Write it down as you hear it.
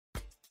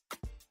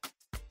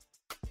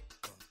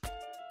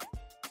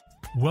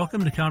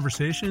Welcome to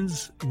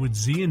Conversations with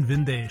Zi and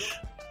Vindesh,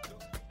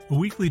 a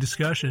weekly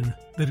discussion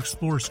that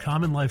explores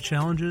common life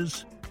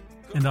challenges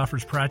and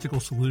offers practical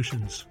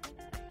solutions.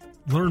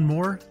 Learn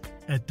more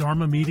at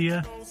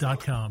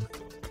dharmamedia.com.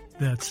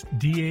 That's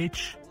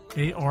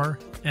DHARMA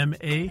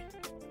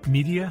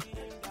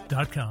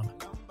media.com.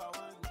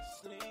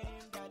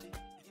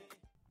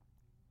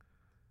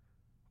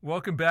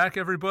 Welcome back,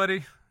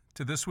 everybody,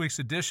 to this week's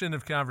edition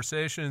of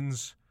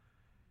Conversations.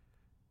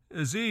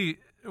 Z,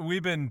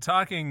 we've been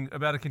talking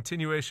about a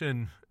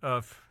continuation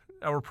of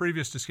our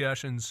previous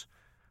discussions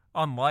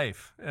on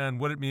life and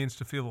what it means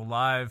to feel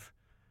alive,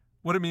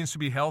 what it means to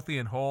be healthy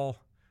and whole,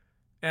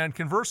 and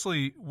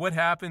conversely, what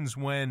happens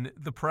when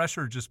the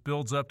pressure just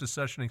builds up to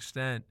such an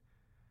extent,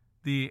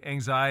 the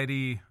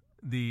anxiety,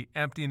 the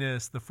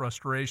emptiness, the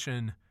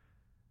frustration,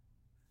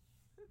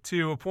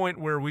 to a point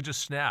where we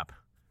just snap.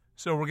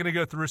 So we're going to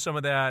go through some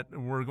of that.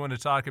 We're going to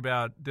talk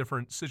about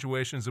different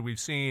situations that we've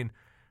seen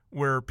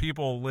where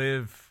people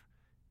live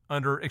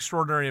under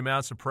extraordinary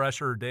amounts of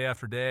pressure day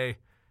after day.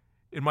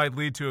 It might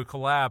lead to a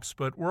collapse,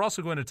 but we're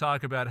also going to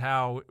talk about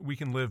how we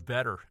can live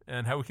better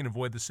and how we can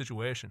avoid this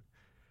situation.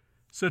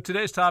 So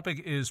today's topic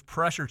is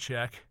pressure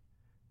check,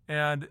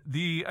 and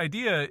the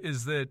idea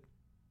is that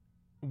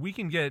we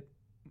can get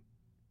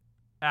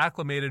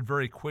acclimated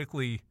very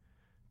quickly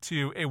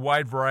to a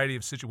wide variety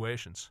of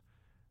situations.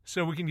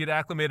 So we can get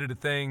acclimated to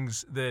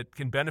things that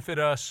can benefit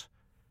us,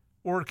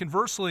 or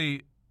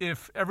conversely,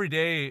 if every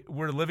day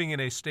we're living in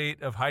a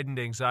state of heightened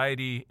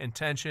anxiety and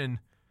tension,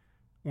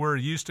 we're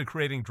used to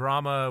creating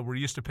drama, we're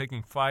used to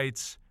picking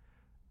fights,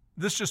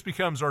 this just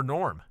becomes our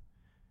norm.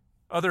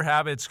 Other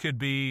habits could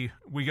be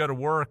we go to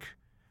work,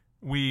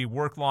 we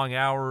work long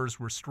hours,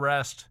 we're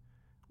stressed,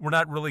 we're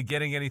not really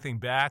getting anything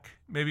back.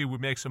 Maybe we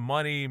make some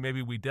money,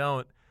 maybe we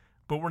don't,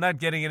 but we're not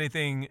getting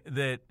anything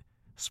that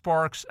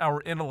sparks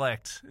our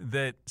intellect,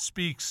 that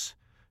speaks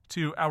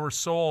to our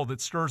soul,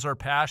 that stirs our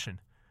passion.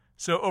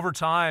 So over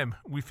time,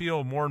 we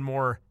feel more and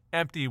more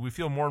empty. We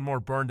feel more and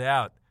more burned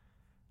out.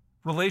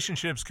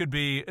 Relationships could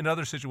be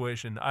another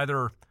situation.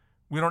 Either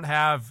we don't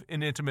have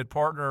an intimate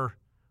partner,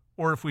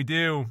 or if we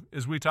do,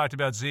 as we talked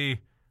about, Z,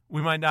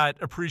 we might not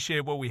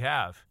appreciate what we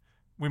have.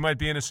 We might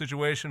be in a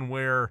situation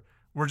where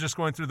we're just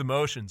going through the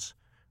motions,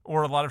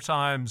 or a lot of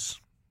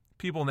times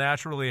people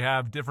naturally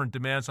have different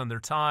demands on their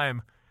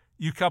time.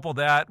 You couple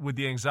that with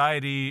the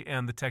anxiety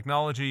and the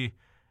technology,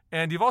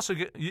 and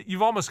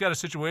you've almost got a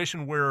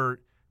situation where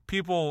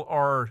people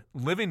are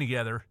living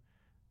together,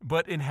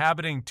 but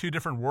inhabiting two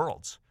different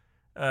worlds.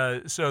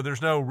 So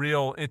there's no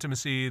real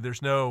intimacy.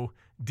 There's no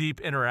deep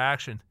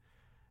interaction.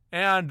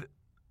 And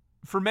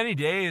for many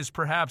days,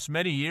 perhaps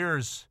many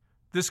years,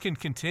 this can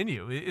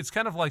continue. It's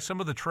kind of like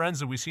some of the trends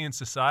that we see in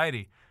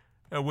society,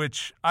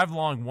 which I've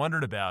long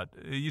wondered about.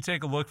 You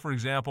take a look, for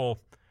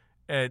example,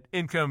 at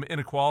income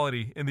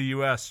inequality in the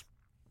U.S.,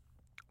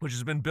 which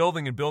has been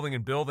building and building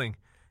and building,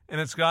 and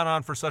it's gone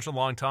on for such a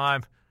long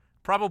time.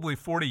 Probably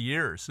 40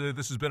 years,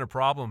 this has been a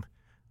problem.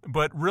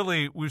 But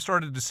really, we've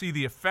started to see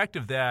the effect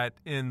of that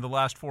in the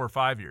last 4 or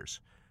 5 years.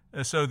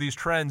 So these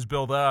trends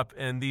build up,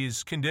 and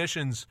these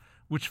conditions,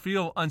 which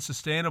feel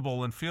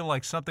unsustainable and feel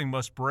like something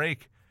must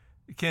break,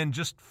 can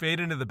just fade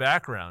into the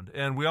background.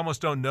 And we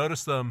almost don't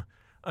notice them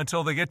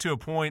until they get to a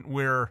point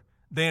where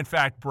they, in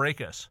fact, break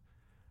us.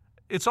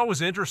 It's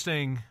always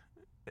interesting,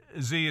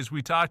 Z, as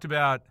we talked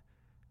about,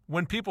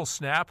 when people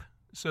snap,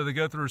 so they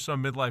go through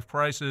some midlife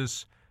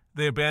crisis,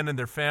 they abandon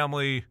their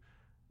family,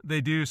 they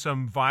do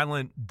some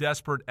violent,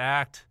 desperate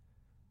act,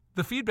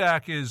 the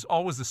feedback is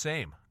always the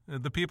same.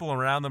 The people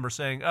around them are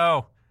saying,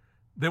 oh,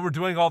 they were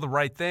doing all the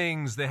right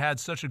things, they had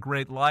such a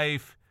great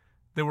life,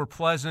 they were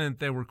pleasant,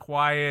 they were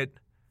quiet,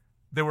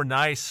 they were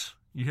nice.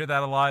 You hear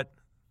that a lot.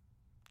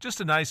 Just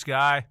a nice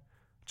guy,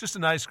 just a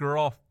nice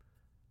girl,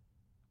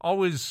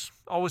 always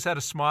had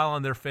a smile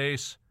on their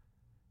face.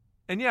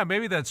 And yeah,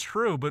 maybe that's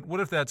true, but what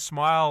if that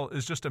smile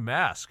is just a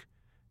mask?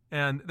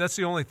 And that's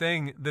the only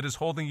thing that is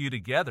holding you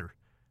together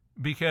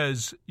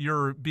because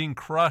you're being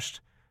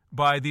crushed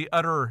by the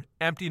utter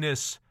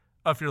emptiness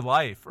of your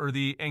life or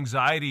the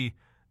anxiety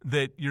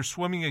that you're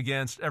swimming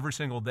against every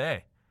single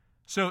day.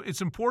 So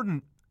it's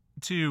important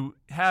to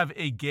have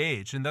a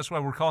gauge, and that's why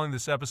we're calling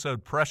this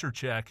episode Pressure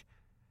Check.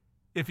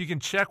 If you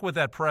can check what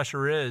that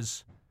pressure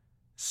is,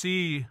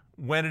 see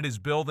when it is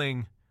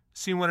building,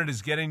 see when it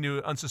is getting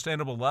to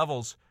unsustainable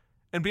levels,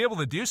 and be able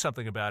to do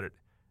something about it.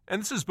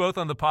 And this is both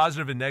on the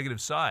positive and negative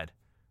side.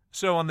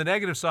 So on the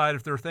negative side,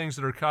 if there are things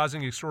that are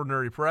causing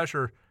extraordinary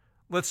pressure,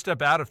 let's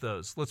step out of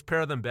those. Let's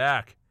pare them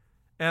back.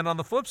 And on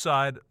the flip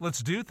side,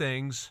 let's do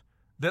things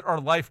that are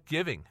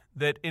life-giving,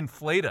 that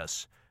inflate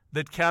us,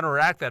 that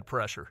counteract that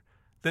pressure,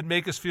 that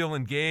make us feel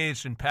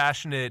engaged and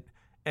passionate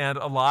and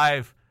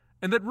alive,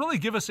 and that really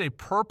give us a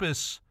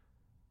purpose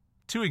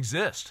to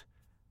exist.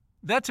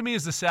 That to me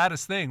is the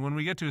saddest thing when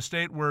we get to a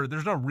state where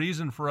there's no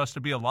reason for us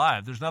to be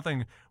alive. There's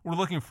nothing we're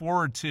looking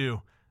forward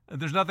to.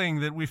 There's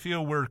nothing that we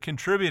feel we're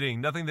contributing,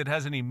 nothing that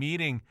has any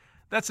meaning.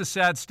 That's a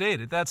sad state.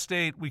 At that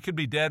state, we could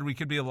be dead, we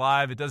could be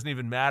alive. It doesn't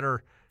even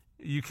matter.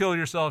 You kill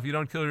yourself, you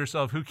don't kill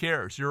yourself, who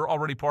cares? You're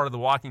already part of the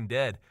walking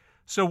dead.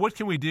 So what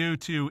can we do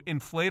to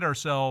inflate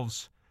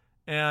ourselves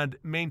and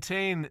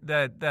maintain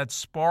that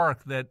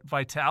spark, that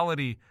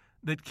vitality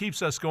that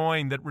keeps us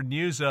going, that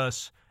renews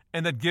us,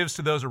 and that gives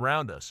to those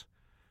around us?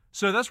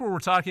 So that's what we're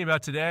talking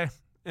about today.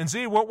 And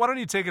Zi, why don't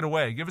you take it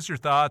away? Give us your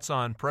thoughts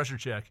on pressure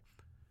check.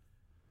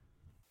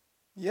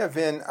 Yeah,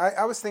 Vin,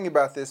 I was thinking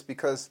about this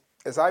because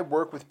as I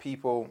work with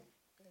people,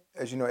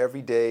 as you know,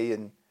 every day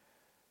and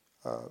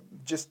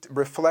just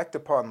reflect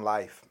upon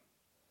life,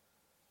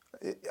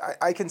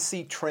 I can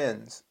see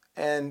trends.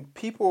 And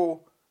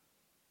people,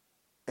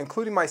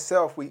 including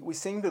myself, we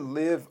seem to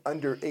live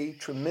under a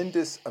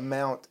tremendous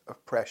amount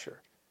of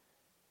pressure.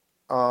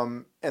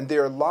 And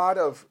there are a lot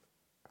of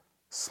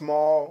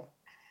small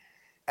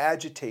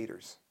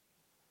agitators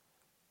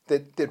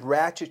that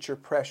ratchet your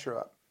pressure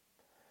up.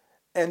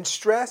 And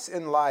stress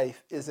in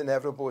life is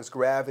inevitable as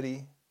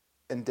gravity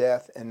and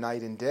death and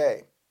night and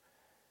day.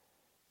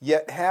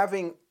 Yet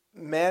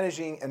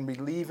managing and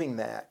relieving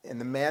that and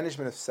the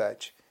management of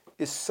such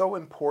is so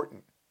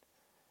important.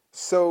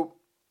 So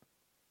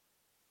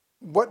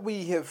what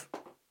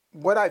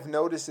I've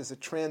noticed is a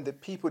trend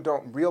that people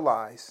don't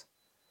realize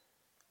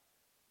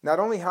not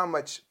only how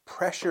much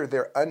pressure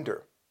they're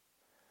under,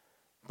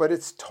 but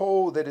it's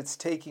told that it's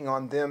taking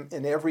on them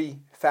in every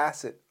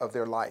facet of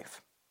their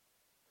life.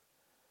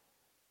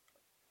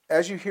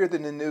 As you hear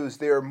in the news,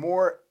 there are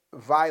more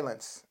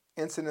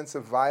incidents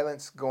of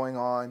violence going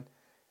on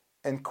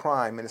and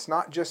crime. And it's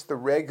not just the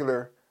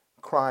regular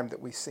crime that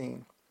we've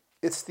seen.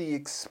 It's the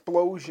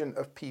explosion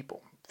of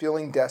people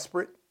feeling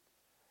desperate,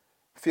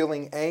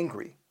 feeling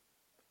angry.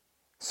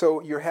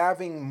 So you're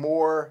having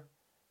more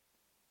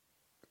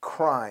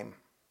crime,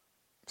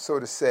 so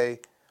to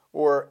say,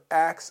 or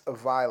acts of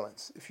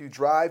violence. If you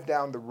drive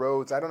down the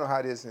roads, I don't know how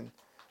it is in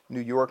New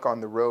York on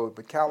the road,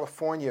 but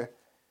California,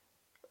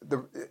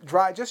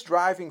 just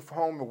driving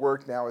home to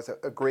work now is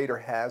a greater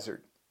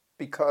hazard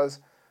because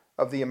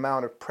of the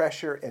amount of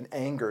pressure and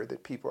anger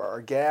that people are.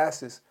 Our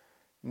gas is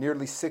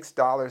nearly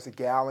 $6 a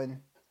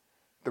gallon.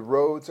 The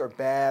roads are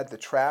bad. The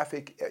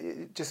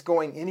traffic, just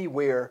going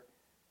anywhere,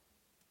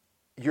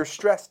 you're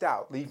stressed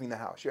out leaving the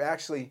house. You're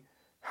actually,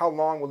 how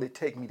long will it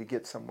take me to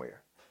get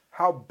somewhere?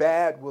 How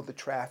bad will the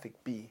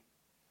traffic be?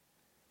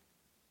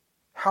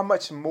 How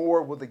much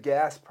more will the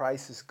gas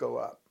prices go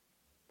up?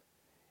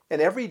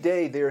 And every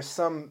day there's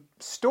some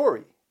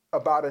story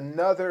about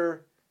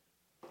another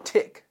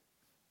tick,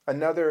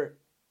 another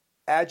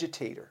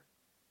agitator.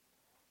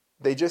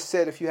 They just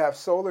said if you have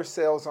solar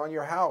cells on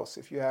your house,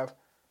 if you have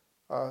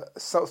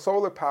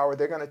solar power,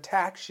 they're going to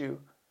tax you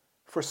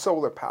for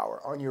solar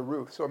power on your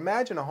roof. So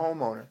imagine a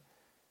homeowner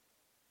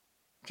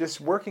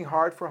just working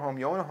hard for a home.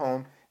 You own a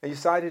home and you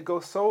decided to go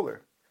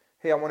solar.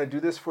 Hey, I want to do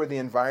this for the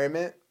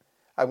environment.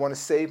 I want to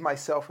save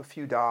myself a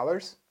few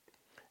dollars.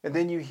 And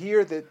then you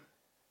hear that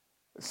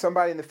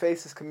somebody in the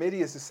Faces Committee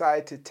has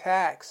decided to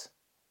tax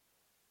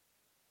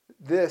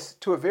this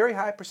to a very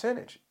high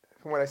percentage,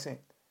 from what I've seen.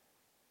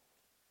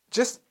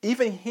 Just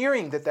even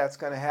hearing that that's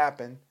going to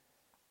happen,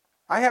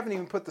 I haven't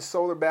even put the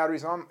solar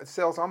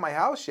cells on my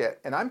house yet,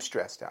 and I'm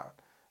stressed out.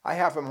 I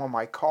have them on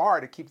my car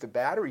to keep the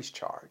batteries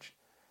charged.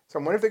 So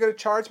I wonder if they're going to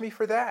charge me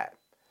for that.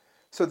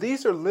 So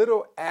these are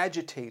little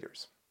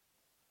agitators.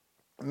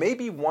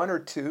 Maybe one or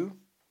two,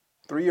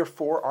 3 or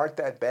 4 aren't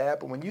that bad,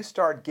 but when you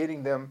start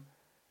getting them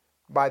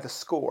by the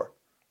score,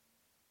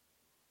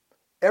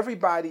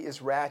 everybody is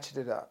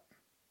ratcheted up.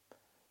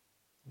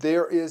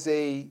 There is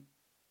a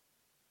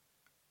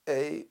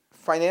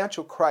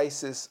financial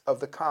crisis of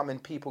the common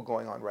people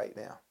going on right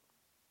now.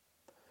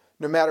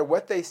 No matter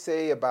what they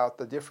say about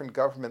the different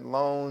government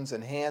loans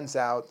and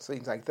handouts,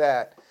 things like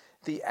that,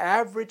 the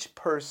average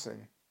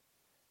person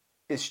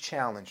is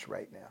challenged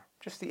right now.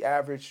 Just the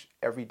average,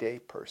 everyday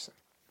person.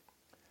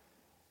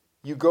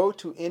 You go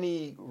to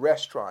any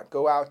restaurant,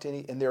 go out to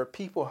any, and there are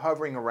people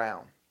hovering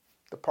around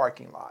the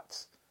parking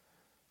lots,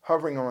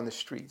 hovering on the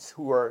streets,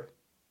 who are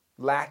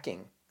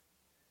lacking,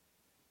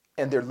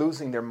 and they're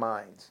losing their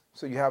minds.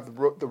 So you have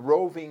the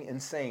roving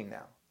insane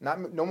now.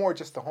 No more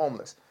just the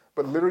homeless,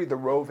 but literally the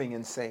roving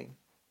insane.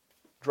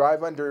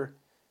 Drive under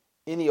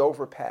any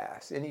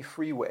overpass, any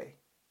freeway.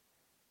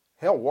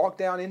 Hell, walk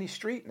down any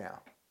street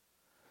now.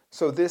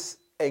 So this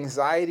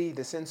anxiety,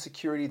 this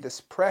insecurity,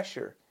 this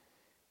pressure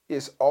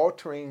is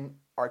altering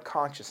our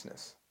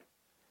consciousness.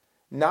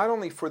 Not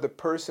only for the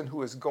person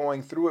who is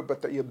going through it,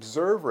 but the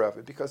observer of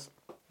it, because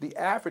the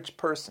average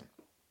person,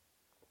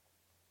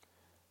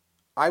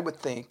 I would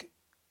think,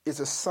 is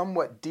a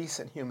somewhat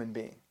decent human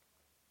being.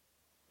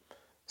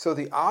 So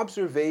the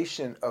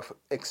observation of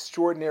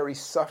extraordinary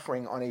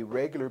suffering on a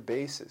regular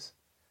basis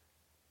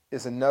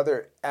is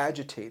another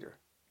agitator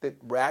that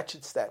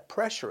ratchets that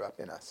pressure up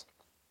in us.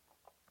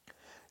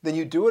 Then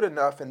you do it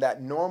enough and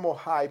that normal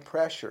high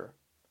pressure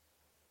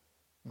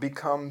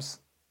becomes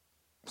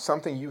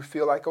something you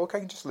feel like, okay,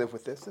 I can just live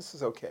with this. This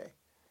is okay.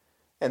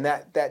 And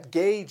that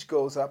gauge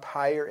goes up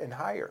higher and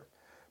higher.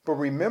 But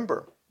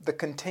remember, the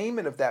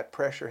containment of that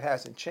pressure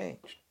hasn't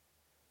changed.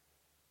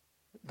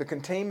 The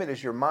containment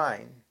is your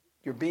mind.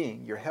 your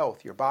being, your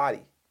health, your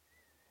body.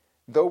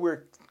 Though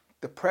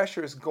the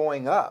pressure is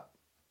going up,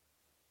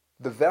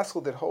 the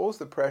vessel that holds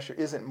the pressure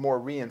isn't more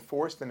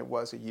reinforced than it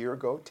was a year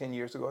ago, 10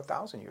 years ago,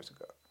 1,000 years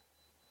ago.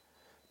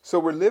 So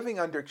we're living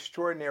under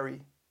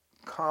extraordinary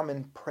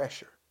common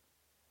pressure.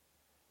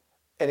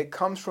 And it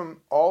comes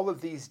from all of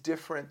these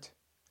different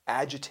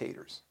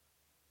agitators.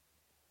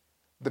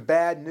 The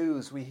bad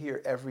news we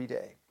hear every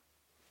day.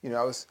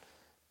 I was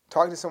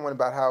talking to someone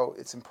about how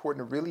it's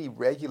important to really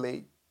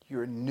regulate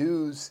your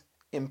news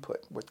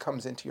input, what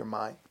comes into your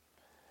mind.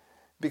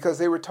 Because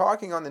they were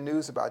talking on the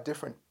news about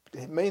different,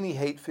 mainly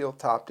hate-filled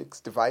topics,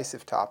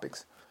 divisive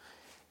topics.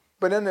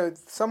 But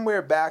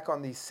somewhere back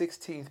on the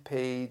 16th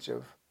page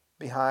of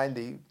behind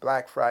the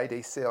Black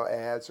Friday sale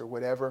ads or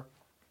whatever,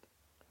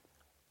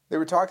 they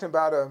were talking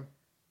about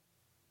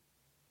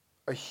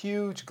a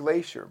huge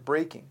glacier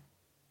breaking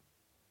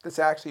that's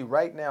actually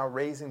right now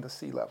raising the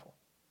sea level.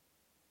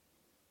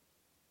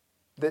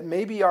 That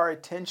maybe our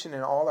attention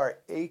and all our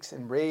aches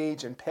and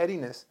rage and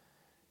pettiness,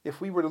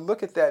 if we were to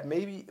look at that,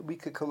 maybe we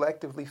could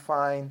collectively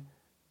find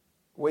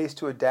ways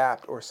to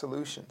adapt or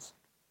solutions.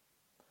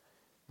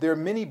 There are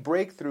many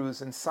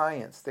breakthroughs in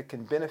science that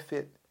can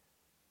benefit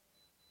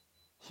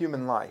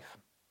human life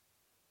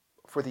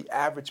for the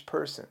average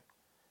person,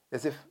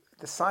 as if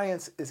the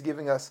science is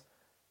giving us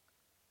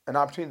an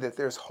opportunity that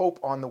there's hope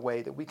on the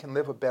way, that we can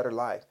live a better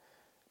life.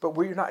 But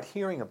we're not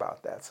hearing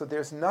about that. So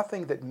there's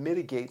nothing that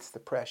mitigates the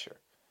pressure.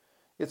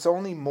 It's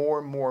only more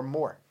and more and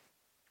more.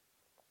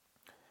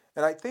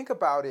 And I think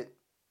about it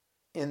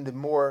in the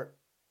more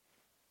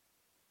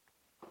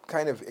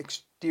kind of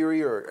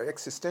exterior or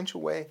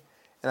existential way,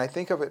 and I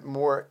think of it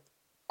more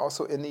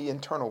also in the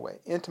internal way,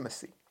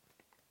 intimacy.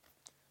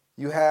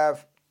 You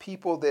have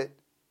people that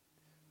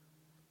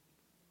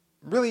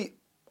really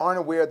aren't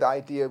aware of the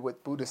idea of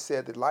what Buddha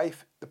said, that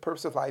life, the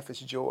purpose of life is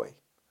joy.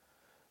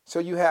 So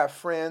you have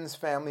friends,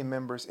 family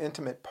members,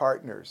 intimate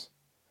partners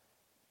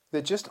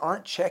that just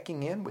aren't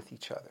checking in with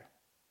each other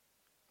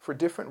for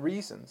different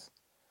reasons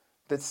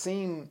that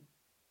seem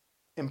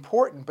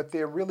important, but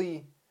they're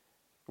really,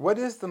 what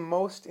is the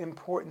most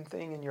important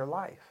thing in your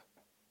life?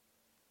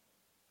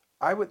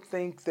 I would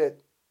think that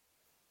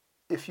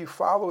if you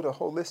followed a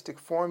holistic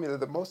formula,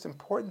 the most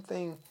important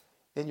thing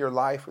in your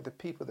life are the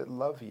people that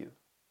love you.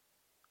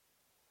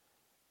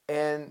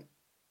 And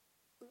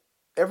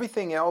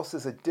everything else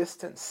is a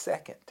distant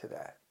second to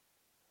that.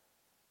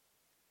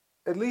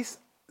 At least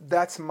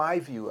that's my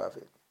view of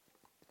it.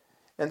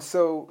 And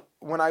so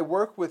when I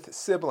work with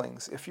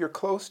siblings, if you're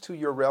close to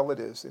your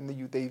relatives and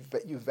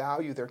you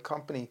value their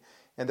company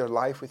and their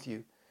life with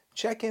you,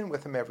 check in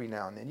with them every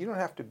now and then. You don't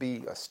have to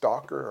be a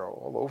stalker or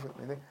all over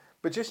anything,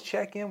 but just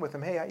check in with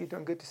them. Hey, how you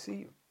doing? Good to see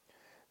you.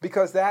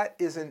 Because that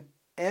is an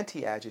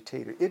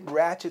anti-agitator. It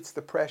ratchets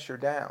the pressure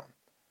down.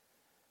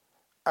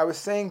 I was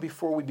saying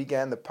before we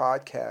began the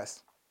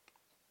podcast,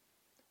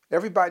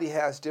 everybody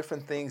has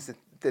different things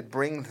that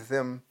bring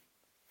them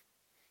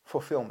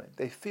fulfillment.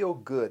 They feel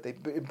good.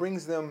 It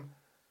brings them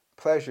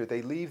pleasure.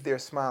 They leave there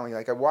smiling.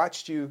 Like I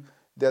watched you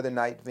the other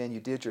night, Vin,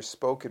 you did your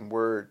spoken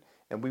word,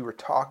 and we were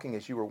talking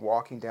as you were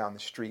walking down the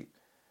street.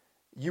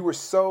 You were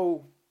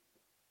so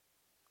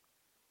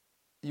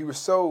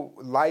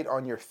light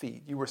on your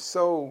feet. You were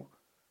so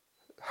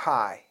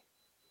high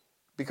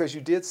because you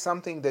did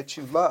something that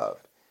you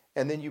loved.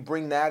 And then you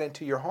bring that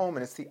into your home,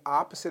 and it's the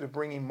opposite of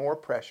bringing more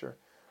pressure,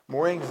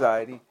 more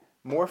anxiety,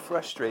 more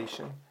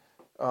frustration,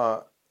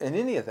 and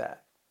any of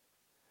that.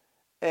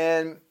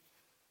 And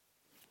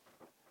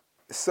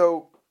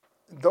so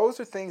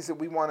those are things that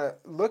we want to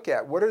look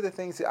at. What are the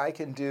things that I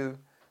can do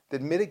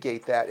that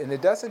mitigate that? And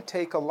it doesn't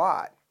take a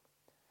lot.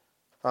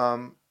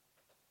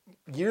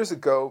 Years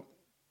ago,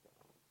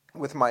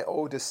 with my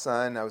oldest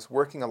son, I was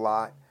working a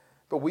lot,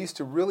 but we used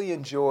to really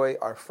enjoy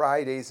our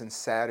Fridays and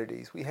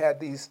Saturdays. We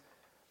had these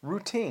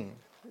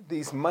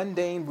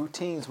mundane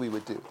routines we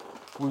would do.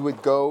 We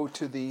would go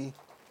to the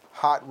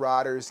hot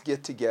rodders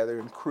get together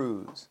and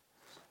cruise.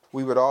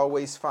 We would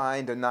always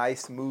find a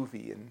nice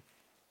movie and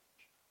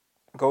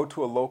go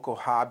to a local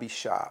hobby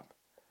shop.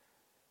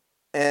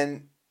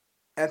 And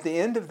at the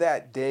end of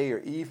that day or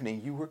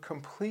evening, you were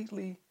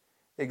completely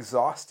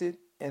exhausted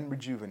and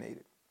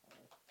rejuvenated.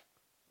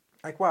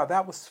 Like, wow,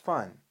 that was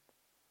fun.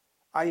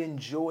 I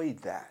enjoyed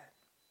that.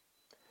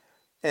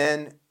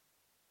 And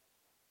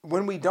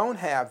when we don't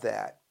have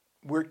that,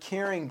 we're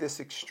carrying this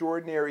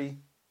extraordinary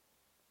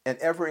and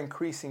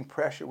ever-increasing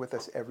pressure with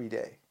us every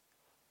day.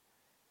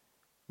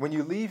 When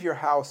you leave your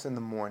house in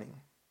the morning,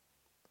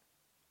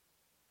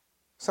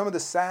 some of the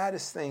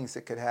saddest things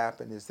that could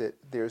happen is that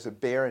there's a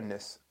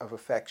barrenness of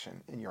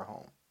affection in your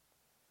home.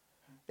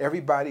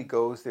 Everybody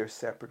goes their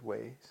separate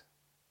ways.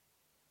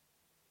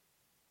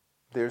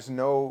 There's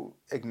no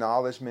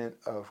acknowledgement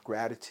of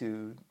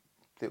gratitude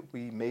that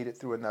we made it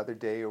through another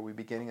day or we're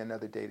beginning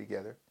another day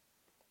together.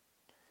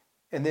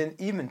 And then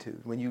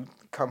eventude, when you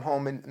come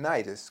home at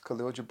night, as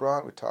Khalil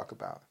Gibran would talk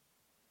about.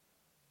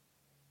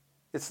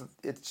 It's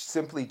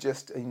simply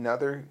just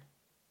another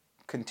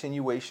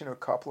continuation or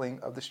coupling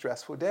of the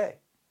stressful day.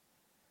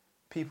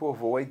 People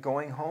avoid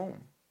going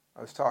home.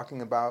 I was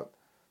talking about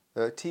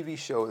the TV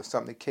show,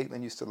 something that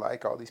Caitlin used to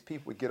like. All these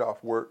people would get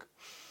off work,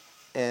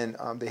 and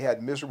they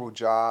had miserable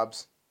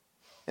jobs,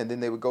 and then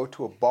they would go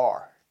to a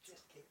bar.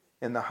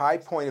 And the high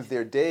point of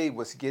their day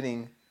was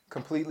getting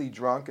completely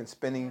drunk and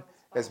spending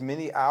as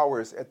many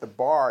hours at the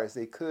bar as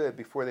they could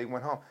before they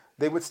went home.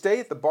 They would stay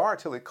at the bar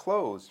till it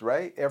closed,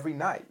 right? Every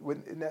night.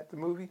 Isn't that the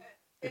movie?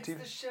 It's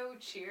the show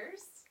Cheers?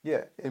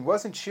 Yeah, it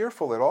wasn't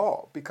cheerful at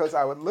all, because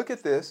I would look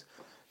at this.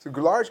 It's a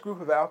large group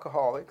of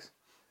alcoholics,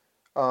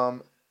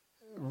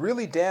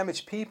 really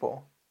damaged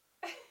people,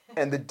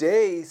 and the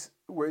days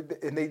were,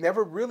 and they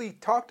never really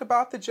talked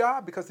about the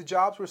job because the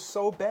jobs were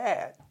so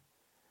bad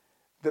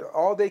that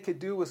all they could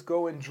do was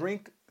go and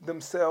drink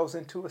themselves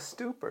into a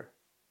stupor.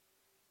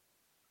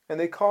 And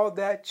they called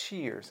that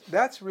Cheers.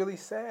 That's really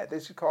sad. They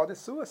should call it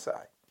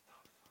suicide.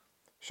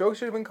 Show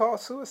should have been called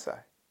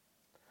suicide.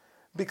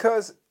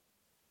 Because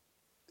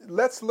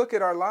let's look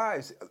at our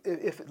lives.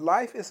 If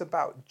life is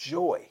about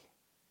joy,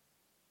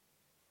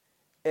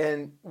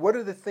 and what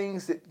are the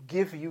things that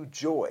give you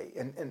joy?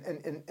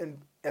 And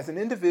as an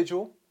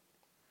individual,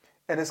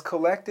 and as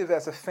collective,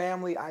 as a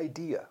family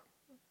idea.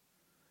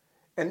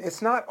 And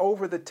it's not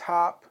over the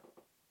top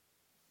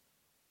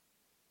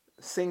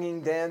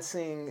singing,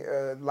 dancing,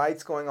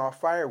 lights going off,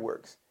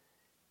 fireworks.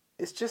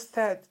 It's just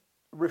that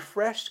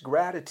refreshed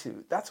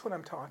gratitude. That's what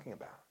I'm talking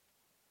about.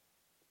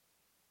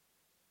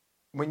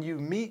 When you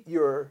meet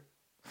your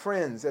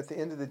friends at the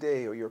end of the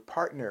day, or your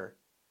partner,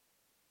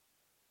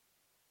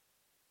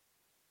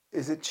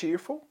 is it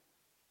cheerful?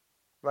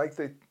 Like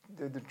the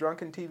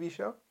drunken TV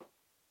show?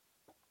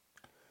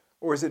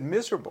 Or is it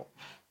miserable?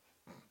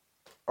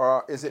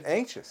 Or is it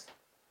anxious?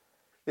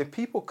 If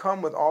people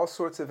come with all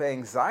sorts of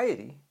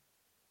anxiety,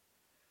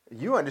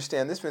 you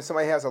understand this, when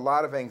somebody has a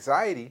lot of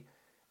anxiety,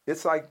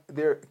 it's like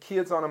they're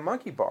kids on a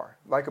monkey bar,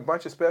 like a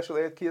bunch of special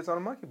ed kids on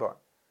a monkey bar.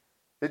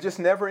 It just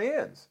never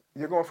ends.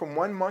 You're going from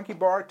one monkey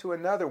bar to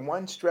another,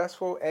 one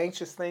stressful,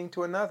 anxious thing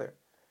to another,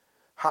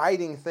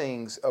 hiding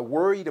things,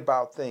 worried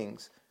about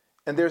things,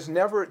 and there's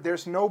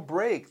no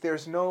break,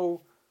 there's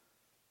no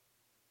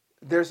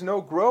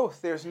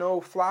growth, there's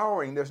no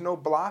flowering, there's no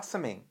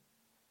blossoming.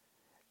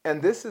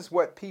 And this is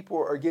what people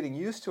are getting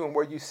used to, and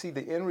where you see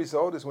the end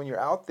result is when you're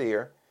out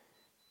there,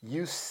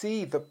 you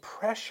see the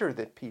pressure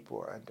that people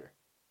are under.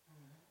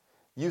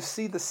 You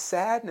see the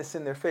sadness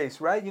in their face,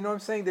 right? You know what I'm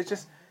saying?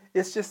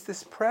 It's just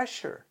this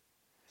pressure.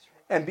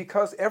 And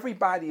because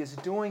everybody is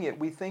doing it,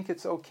 we think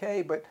it's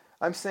okay. But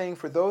I'm saying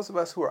for those of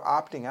us who are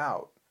opting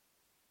out,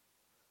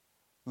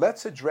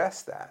 let's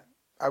address that.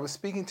 I was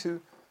speaking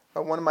to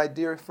one of my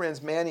dear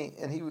friends, Manny,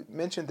 and he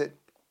mentioned that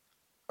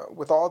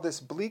with all this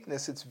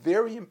bleakness, it's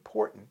very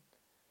important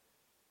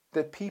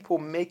that people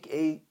make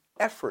a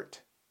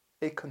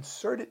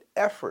concerted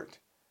effort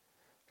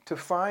to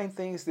find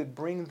things that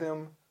bring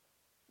them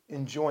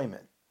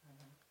enjoyment,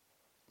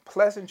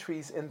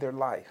 pleasantries in their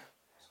life.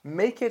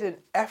 Make it an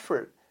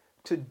effort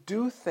to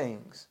do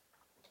things,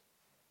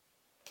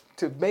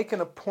 to make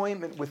an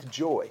appointment with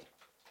joy.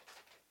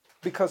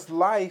 Because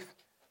life,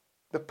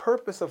 the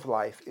purpose of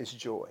life is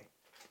joy.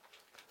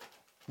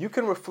 You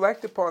can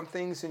reflect upon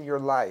things in your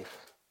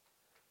life.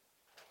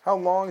 How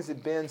long has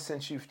it been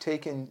since you've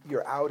taken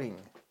your outing,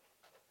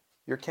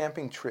 your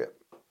camping trip,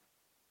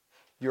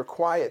 your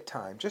quiet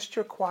time, just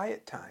your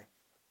quiet time?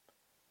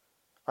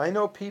 I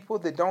know people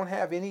that don't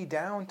have any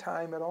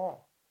downtime at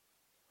all.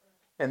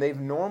 And they've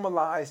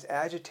normalized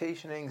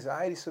agitation and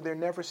anxiety, so they're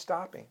never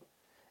stopping.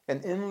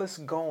 An endless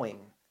going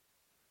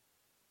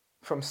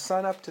from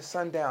sunup to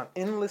sundown,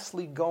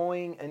 endlessly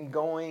going and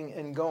going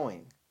and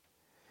going.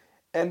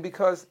 And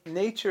because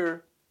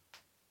nature,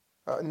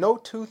 no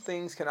two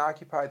things can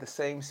occupy the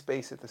same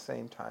space at the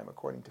same time,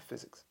 according to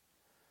physics.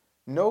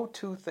 No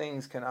two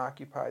things can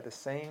occupy the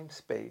same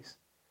space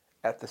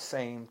at the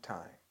same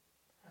time.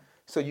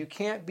 So you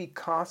can't be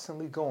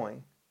constantly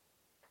going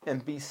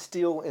and be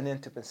still in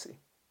intimacy.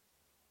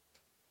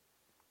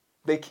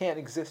 They can't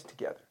exist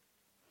together.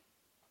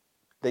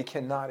 They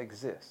cannot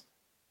exist.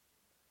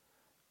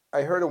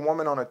 I heard a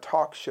woman on a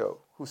talk show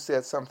who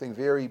said something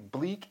very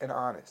bleak and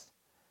honest.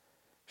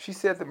 She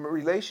said that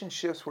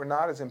relationships were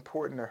not as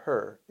important to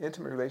her,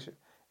 intimate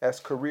relationships, as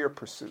career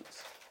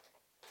pursuits.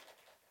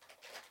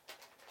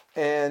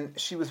 And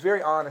she was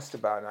very honest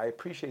about it. I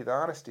appreciate the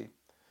honesty.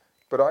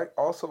 But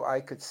I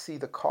could see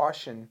the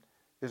caution.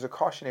 There's a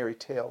cautionary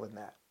tale in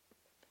that.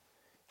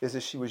 Is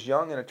that she was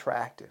young and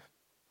attractive.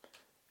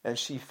 And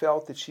she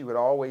felt that she would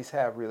always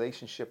have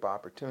relationship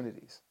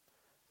opportunities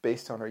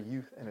based on her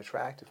youth and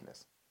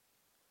attractiveness.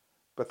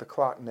 But the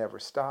clock never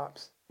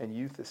stops, and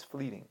youth is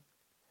fleeting.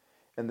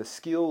 And the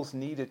skills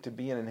needed to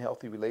be in a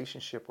healthy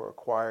relationship are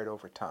acquired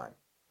over time.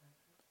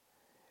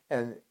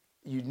 And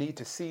you need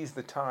to seize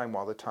the time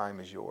while the time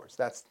is yours.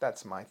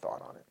 That's my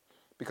thought on it,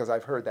 because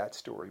I've heard that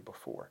story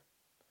before.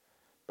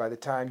 By the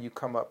time you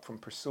come up from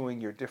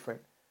pursuing your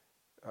different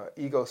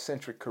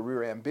egocentric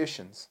career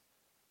ambitions,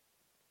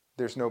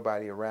 there's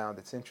nobody around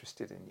that's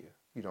interested in you.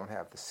 You don't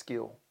have the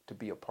skill to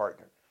be a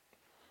partner.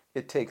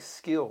 It takes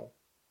skill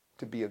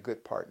to be a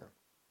good partner.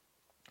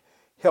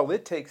 Hell,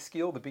 it takes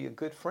skill to be a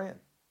good friend.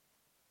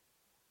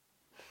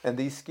 And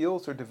these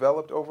skills are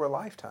developed over a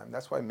lifetime.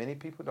 That's why many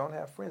people don't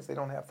have friends. They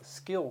don't have the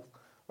skill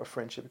of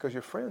friendship because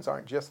your friends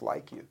aren't just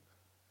like you.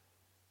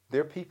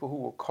 They're people who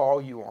will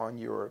call you on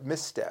your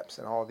missteps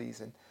and all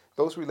these. And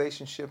those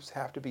relationships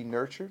have to be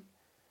nurtured.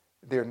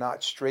 They're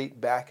not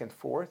straight back and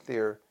forth.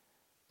 They're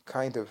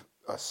kind of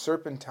a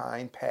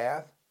serpentine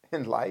path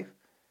in life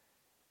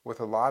with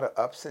a lot of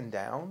ups and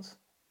downs,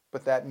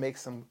 but that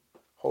makes them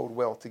hold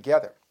well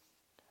together.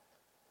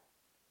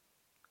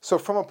 So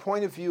from a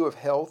point of view of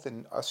health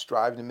and us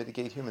striving to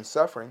mitigate human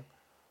suffering,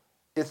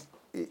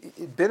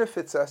 it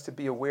benefits us to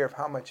be aware of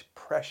how much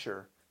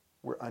pressure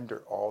we're under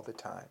all the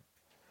time.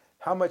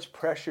 How much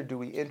pressure do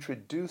we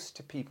introduce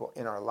to people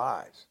in our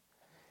lives?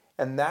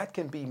 And that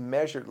can be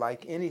measured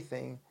like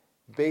anything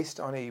based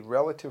on a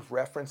relative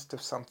reference to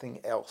something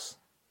else.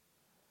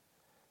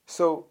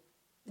 So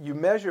you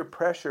measure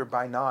pressure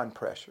by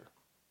non-pressure.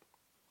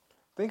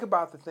 Think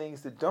about the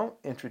things that don't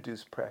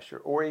introduce pressure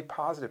or a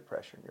positive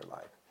pressure in your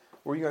life.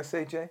 What were you going to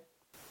say, Jay?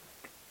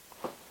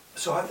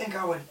 So I think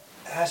I would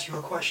ask you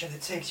a question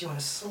that takes you in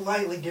a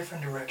slightly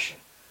different direction.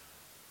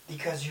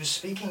 Because you're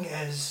speaking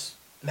as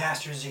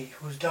Master Z,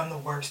 who's done the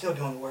work, still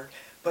doing the work,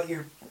 but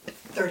you're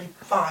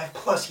 35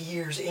 plus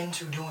years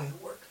into doing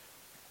the work.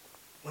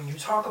 When you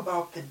talk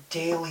about the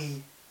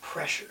daily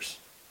pressures,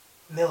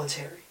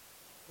 military,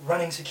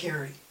 running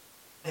security,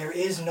 there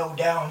is no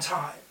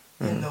downtime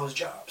in those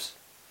jobs,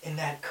 in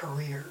that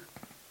career.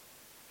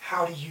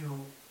 How do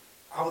you,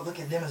 I would look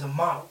at them as a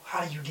model.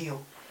 How do you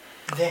deal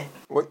then?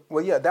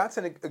 Well, yeah, that's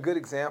a good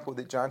example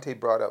that Jonte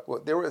brought up.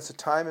 Well, there was a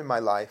time in my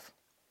life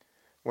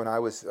when I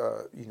was,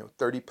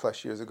 30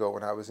 plus years ago,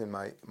 when I was in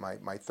my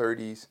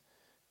 30s,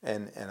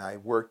 and I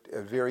worked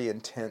a very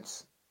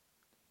intense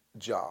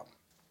job,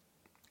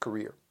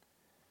 career.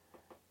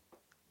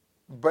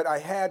 But I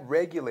had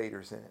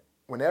regulators in it.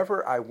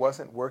 Whenever I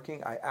wasn't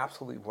working, I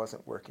absolutely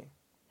wasn't working.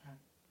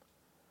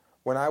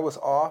 When I was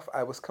off,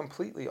 I was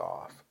completely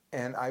off.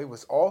 And I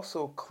was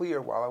also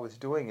clear while I was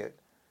doing it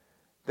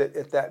that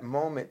at that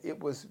moment it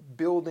was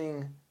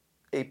building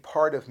a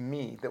part of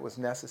me that was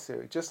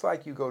necessary. Just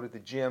like you go to the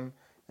gym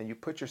and you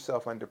put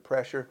yourself under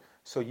pressure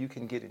so you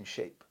can get in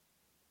shape.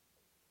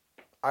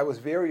 I was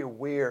very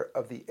aware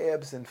of the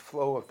ebbs and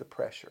flow of the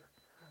pressure.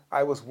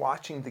 I was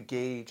watching the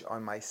gauge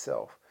on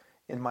myself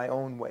in my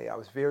own way. I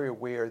was very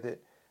aware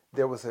that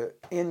there was an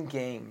end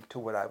game to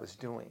what I was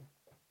doing.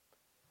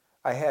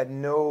 I had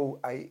no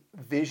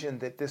vision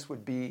that this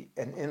would be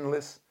an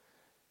endless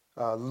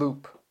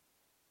loop.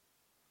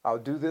 I'll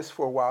do this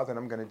for a while, then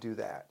I'm going to do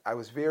that. I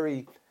was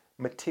very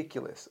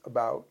meticulous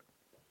about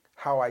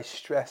how I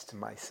stressed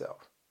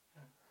myself.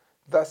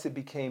 Thus, it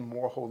became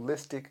more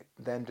holistic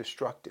than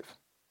destructive.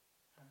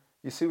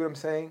 You see what I'm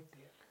saying?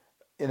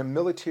 In a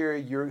military,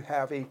 you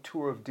have a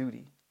tour of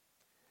duty.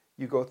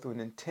 You go through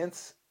an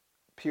intense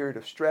period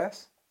of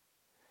stress,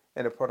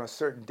 and upon a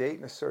certain date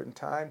and a certain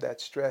time, that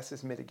stress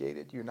is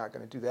mitigated. You're not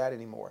going to do that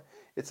anymore.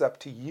 It's up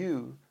to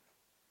you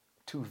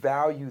to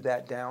value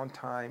that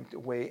downtime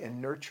away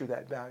and nurture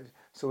that value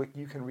so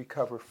you can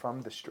recover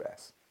from the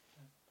stress.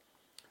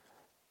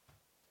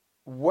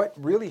 What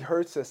really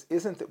hurts us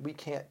isn't that we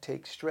can't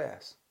take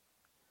stress.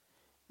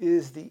 It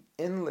is the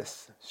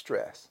endless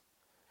stress,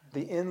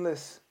 the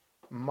endless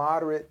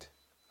moderate,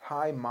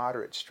 high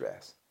moderate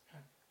stress.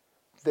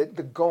 The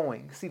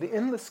going. See, the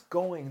endless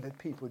going that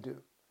people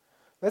do.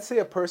 Let's say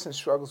a person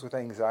struggles with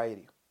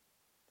anxiety.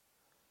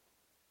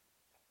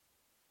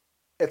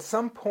 At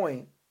some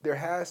point,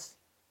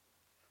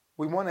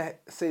 we want to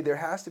say there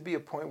has to be a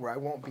point where I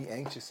won't be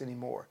anxious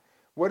anymore.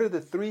 What are the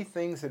 3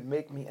 things that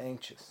make me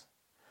anxious?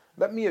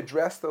 Let me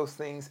address those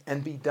things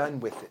and be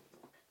done with it.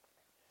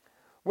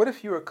 What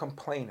if you're a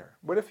complainer?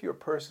 What if you're a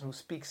person who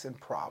speaks in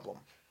problem?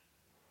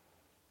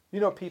 You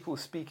know people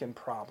who speak in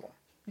problem.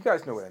 You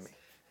guys know what I mean.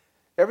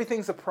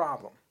 Everything's a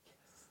problem.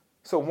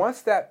 So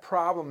once that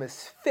problem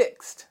is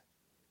fixed,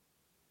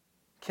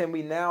 can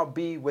we now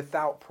be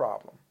without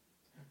problem?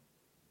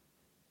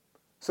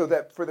 So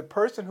that for the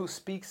person who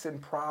speaks in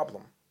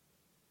problem,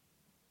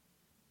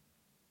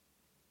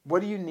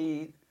 what do you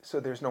need so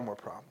there's no more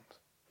problems?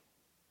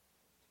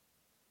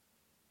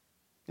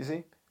 You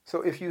see?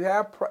 So if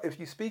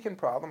you speak in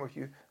problem, or if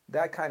you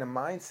that kind of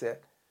mindset,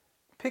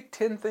 pick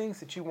 10 things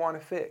that you want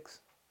to fix.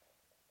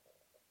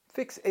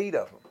 Fix 8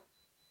 of them.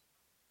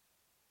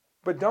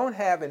 But don't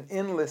have an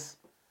endless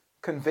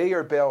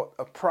conveyor belt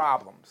of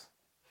problems.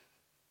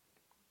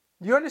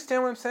 You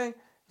understand what I'm saying?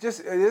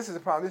 Just this is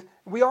a problem.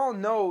 We all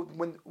know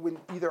when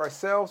either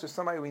ourselves or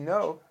somebody we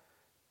know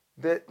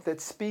that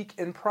speak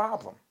in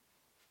problem.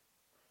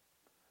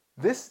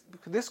 This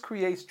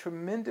creates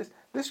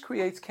this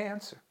creates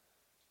cancer.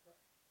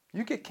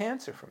 You get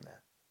cancer from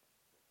that.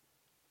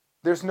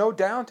 There's no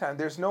downtime.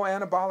 There's no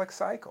anabolic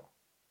cycle.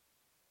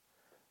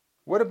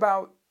 What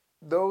about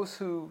those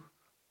who,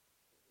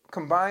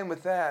 combined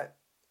with that,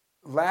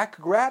 lack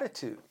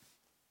gratitude?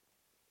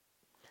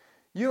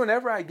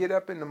 Whenever I get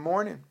up in the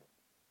morning,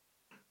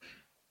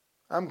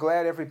 I'm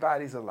glad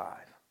everybody's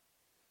alive.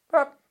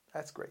 Oh,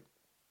 that's great.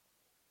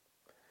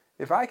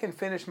 If I can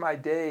finish my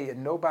day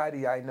and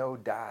nobody I know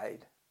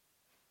died,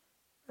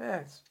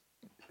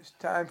 it's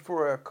time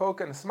for a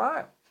Coke and a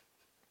smile,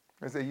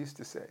 as they used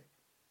to say.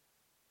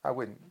 I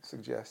wouldn't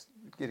suggest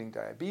getting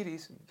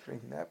diabetes and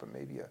drinking that, but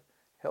maybe a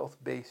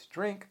health-based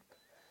drink.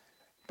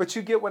 But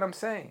you get what I'm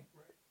saying.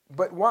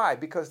 But why?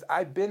 Because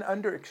I've been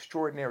under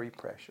extraordinary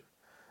pressure.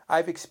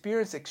 I've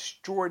experienced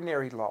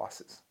extraordinary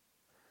losses.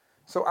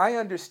 So I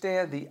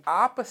understand the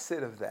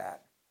opposite of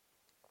that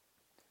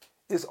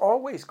is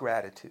always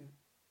gratitude.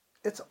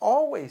 It's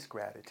always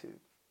gratitude.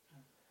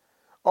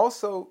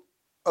 Also,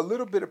 a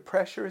little bit of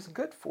pressure is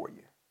good for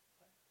you.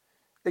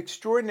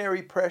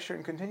 Extraordinary pressure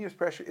and continuous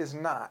pressure is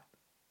not.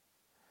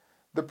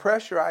 The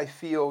pressure I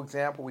feel,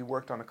 example, we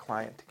worked on a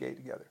client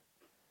together.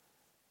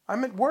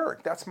 I'm at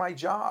work. That's my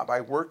job.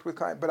 I worked with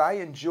clients, but I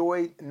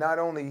enjoyed not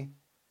only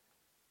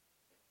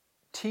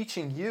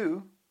teaching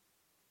you,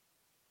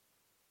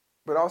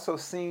 but also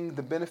seeing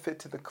the benefit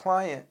to the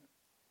client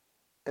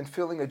and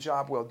feeling a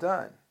job well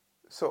done.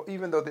 So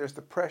even though there's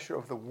the pressure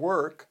of the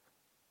work,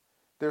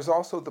 there's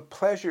also the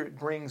pleasure it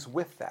brings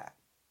with that.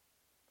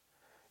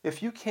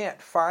 If you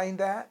can't find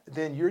that,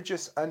 then you're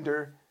just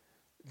under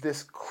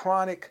this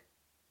chronic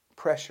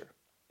pressure.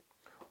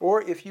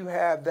 Or if you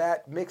have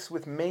that mixed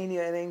with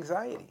mania and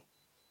anxiety.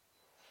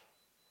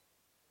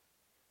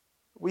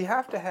 We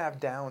have to have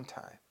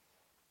downtime.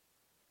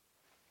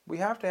 We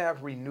have to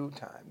have renew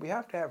time. We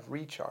have to have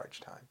recharge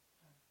time.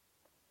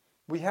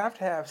 We have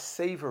to have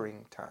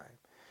savoring time.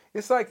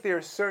 It's like there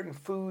are certain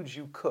foods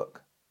you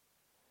cook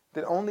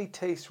that only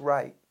taste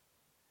right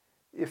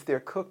if they're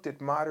cooked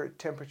at moderate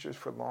temperatures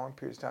for long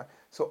periods of time,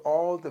 so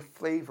all the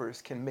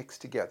flavors can mix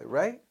together,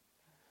 right?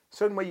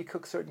 Certain way you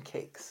cook certain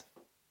cakes.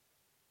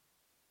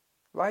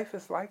 Life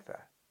is like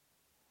that.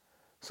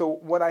 So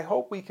what I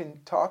hope we can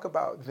talk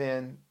about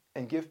then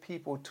and give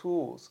people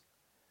tools,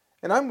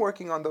 and I'm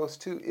working on those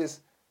too,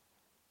 is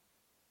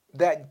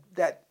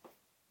that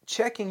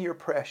checking your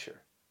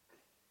pressure,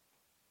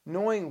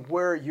 knowing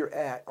where you're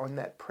at on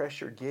that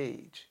pressure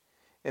gauge,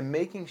 and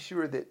making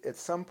sure that at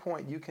some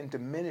point you can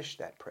diminish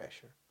that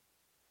pressure.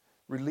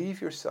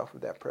 Relieve yourself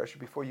of that pressure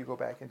before you go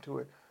back into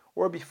it,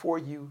 or before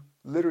you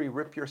literally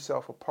rip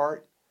yourself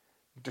apart,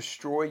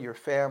 destroy your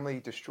family,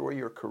 destroy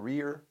your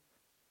career,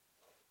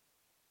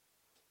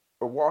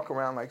 or walk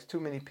around like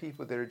too many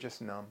people that are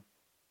just numb.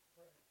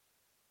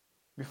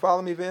 You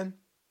follow me, Vin?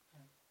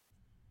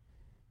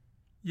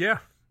 Yeah,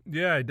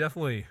 I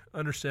definitely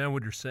understand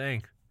what you're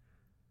saying.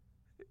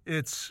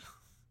 It's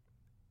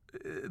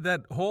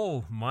that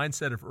whole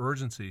mindset of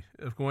urgency,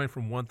 of going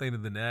from one thing to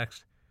the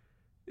next,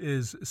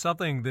 is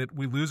something that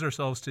we lose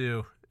ourselves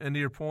to. And to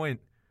your point,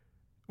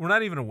 we're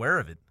not even aware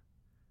of it.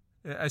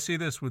 I see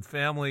this with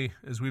family,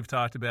 as we've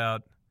talked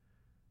about.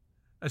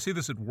 I see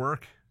this at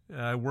work.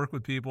 I work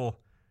with people,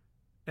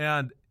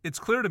 and it's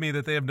clear to me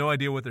that they have no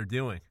idea what they're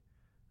doing.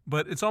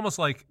 But it's almost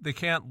like they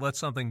can't let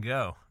something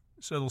go.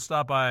 So they'll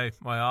stop by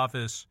my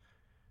office,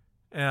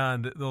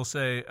 and they'll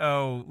say,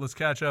 oh, let's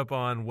catch up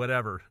on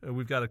whatever.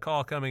 We've got a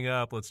call coming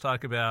up. Let's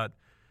talk about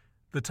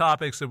the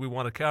topics that we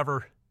want to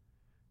cover.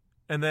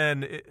 And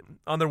then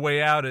on their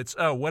way out, it's,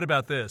 oh, what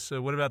about this?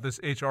 What about this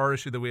HR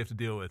issue that we have to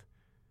deal with?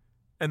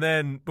 And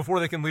then before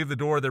they can leave the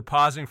door, they're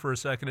pausing for a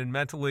second and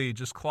mentally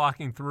just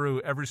clocking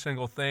through every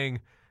single thing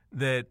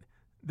that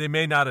they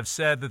may not have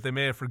said, that they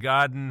may have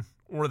forgotten,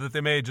 or that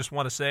they may just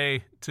want to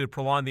say to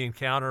prolong the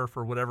encounter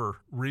for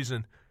whatever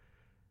reason.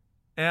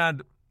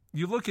 And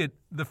you look at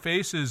the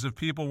faces of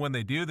people when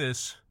they do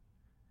this,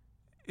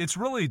 it's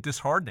really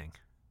disheartening.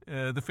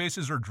 The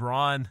faces are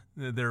drawn,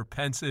 they're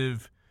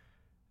pensive.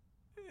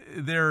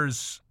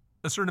 There's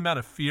a certain amount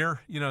of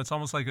fear. It's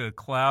almost like a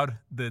cloud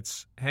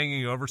that's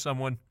hanging over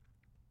someone.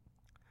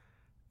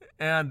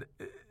 And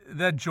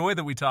that joy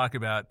that we talk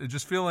about,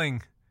 just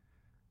feeling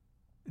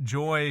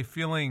joy,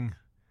 feeling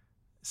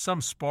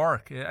some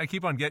spark. I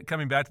keep on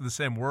coming back to the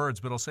same words,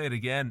 but I'll say it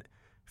again.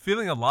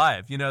 Feeling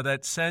alive,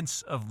 that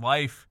sense of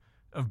life,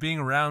 of being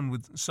around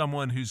with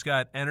someone who's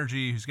got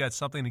energy, who's got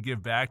something to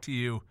give back to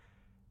you.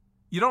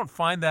 You don't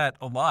find that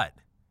a lot.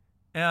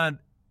 And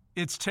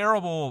it's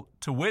terrible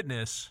to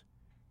witness.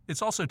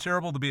 It's also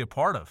terrible to be a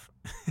part of.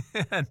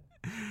 And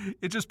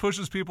it just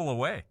pushes people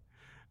away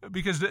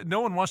because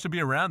no one wants to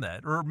be around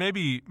that. Or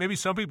maybe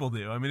some people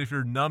do. I mean, if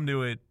you're numb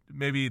to it,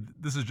 maybe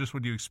this is just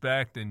what you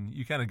expect and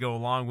you kind of go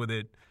along with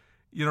it.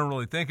 You don't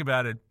really think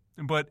about it.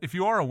 But if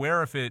you are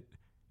aware of it,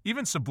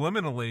 even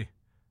subliminally,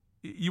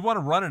 you want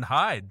to run and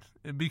hide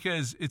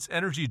because it's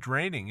energy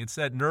draining. It's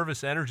that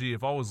nervous energy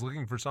of always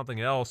looking for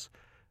something else,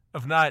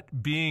 of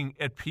not being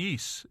at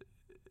peace.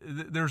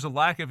 There's a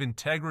lack of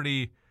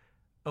integrity,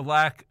 a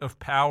lack of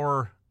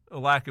power, a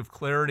lack of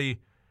clarity.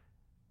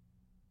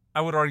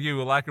 I would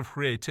argue a lack of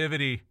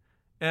creativity.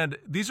 And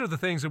these are the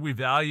things that we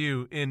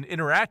value in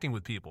interacting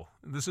with people.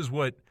 This is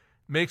what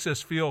makes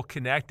us feel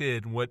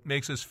connected, what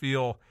makes us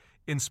feel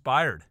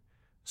inspired.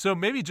 So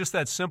maybe just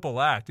that simple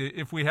act,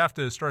 if we have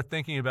to start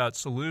thinking about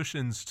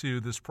solutions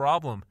to this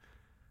problem,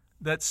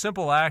 that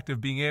simple act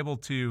of being able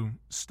to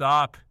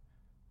stop,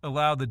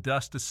 allow the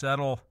dust to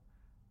settle.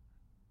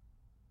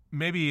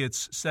 Maybe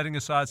it's setting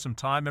aside some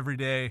time every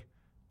day,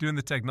 doing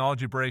the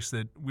technology breaks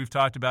that we've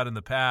talked about in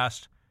the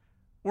past,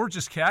 or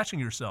just catching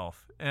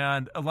yourself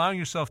and allowing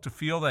yourself to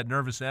feel that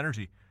nervous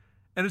energy.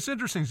 And it's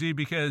interesting, Z,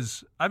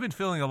 because I've been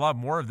feeling a lot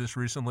more of this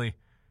recently.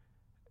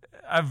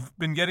 I've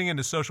been getting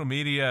into social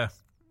media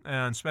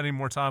and spending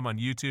more time on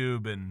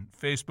YouTube and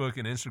Facebook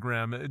and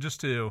Instagram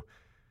just to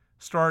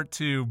start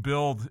to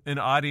build an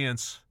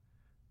audience.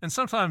 And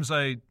sometimes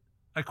I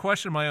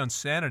question my own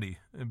sanity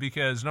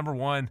because, number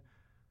one,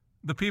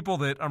 the people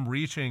that I'm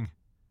reaching,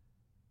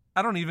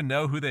 I don't even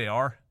know who they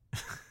are.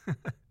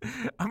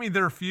 I mean,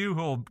 there are a few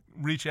who'll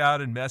reach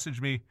out and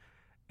message me,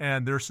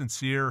 and they're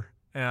sincere,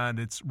 and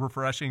it's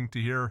refreshing to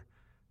hear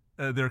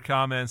their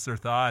comments, their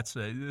thoughts.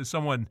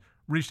 Someone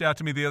reached out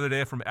to me the other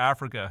day from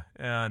Africa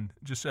and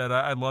just said,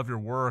 I love your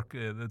work.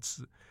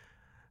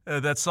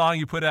 That song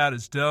you put out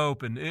is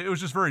dope. And it was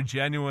just very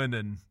genuine.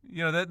 And,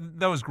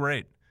 that was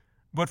great.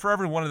 But for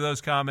every one of those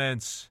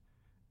comments,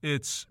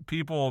 it's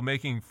people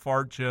making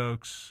fart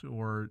jokes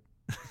or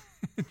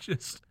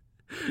just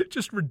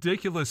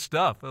ridiculous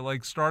stuff,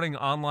 like starting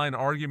online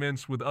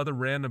arguments with other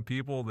random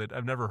people that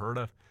I've never heard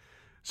of.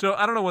 So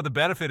I don't know what the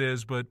benefit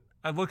is, but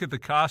I look at the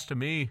cost to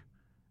me,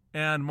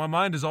 and my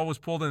mind is always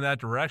pulled in that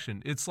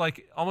direction. It's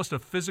like almost a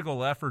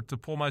physical effort to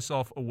pull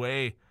myself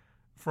away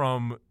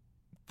from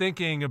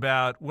thinking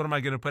about what am I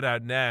going to put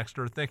out next,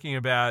 or thinking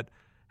about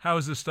how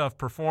is this stuff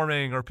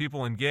performing? Are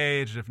people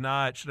engaged? If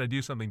not, should I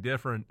do something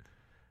different?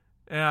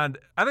 And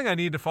I think I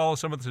need to follow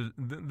some of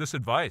this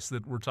advice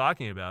that we're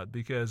talking about,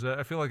 because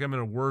I feel like I'm in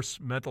a worse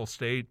mental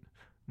state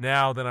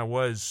now than I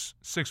was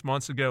 6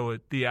 months ago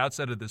at the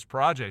outset of this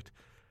project.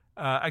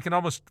 I can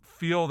almost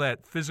feel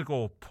that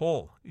physical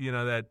pull,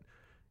 that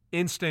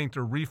instinct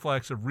or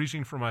reflex of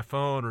reaching for my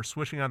phone or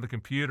switching on the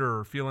computer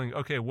or feeling,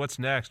 okay, what's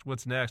next?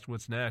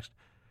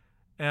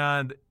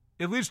 And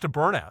it leads to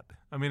burnout.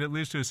 I mean, it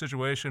leads to a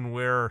situation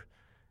where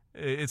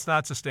it's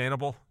not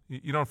sustainable.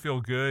 You don't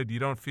feel good. You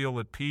don't feel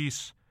at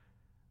peace.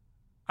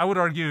 I would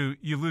argue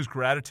you lose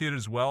gratitude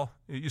as well.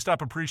 You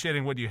stop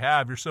appreciating what you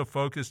have. You're so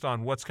focused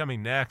on what's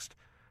coming next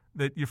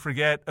that you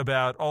forget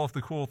about all of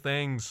the cool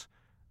things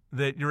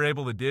that you're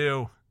able to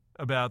do,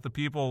 about the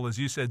people, as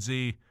you said,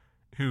 Z,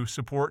 who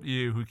support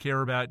you, who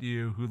care about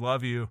you, who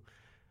love you.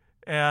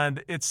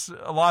 And it's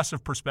a loss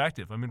of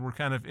perspective. I mean, we're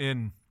kind of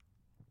in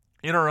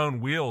our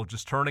own wheel,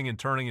 just turning and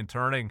turning and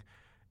turning.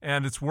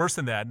 And it's worse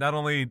than that. Not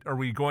only are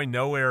we going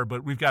nowhere,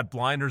 but we've got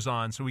blinders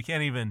on, so we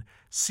can't even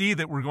see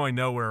that we're going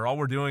nowhere. All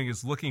we're doing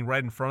is looking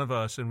right in front of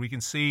us, and we can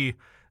see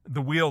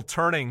the wheel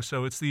turning,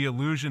 so it's the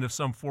illusion of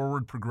some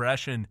forward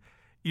progression,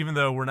 even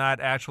though we're not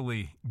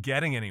actually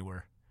getting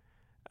anywhere.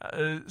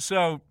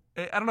 So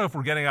I don't know if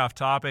we're getting off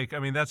topic. I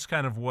mean, that's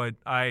kind of what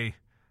I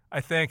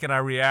think and I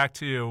react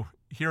to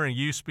hearing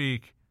you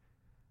speak.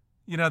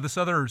 This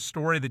other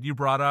story that you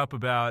brought up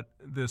about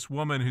this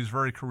woman who's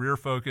very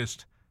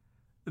career-focused.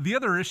 The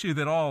other issue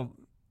that I'll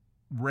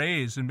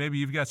raise, and maybe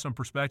you've got some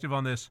perspective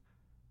on this,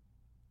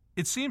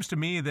 it seems to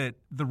me that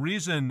the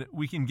reason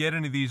we can get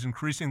into these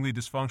increasingly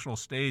dysfunctional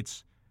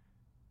states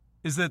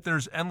is that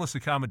there's endless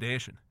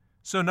accommodation.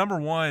 So number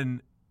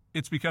one,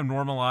 it's become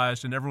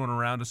normalized and everyone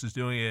around us is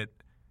doing it,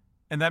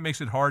 and that makes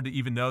it hard to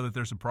even know that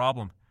there's a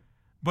problem.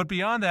 But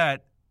beyond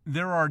that,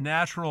 there are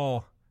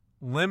natural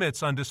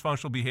limits on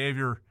dysfunctional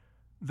behavior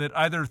that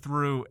either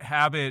through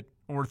habit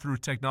or through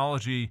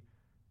technology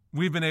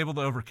we've been able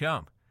to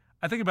overcome.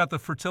 I think about the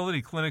fertility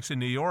clinics in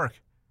New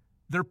York.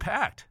 They're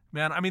packed,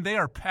 man. I mean, they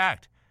are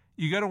packed.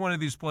 You go to one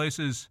of these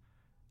places,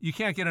 you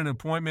can't get an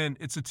appointment.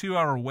 It's a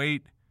 2-hour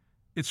wait.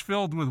 It's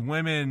filled with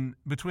women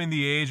between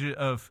the age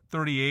of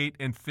 38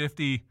 and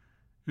 50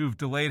 who've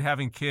delayed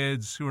having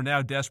kids, who are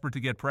now desperate to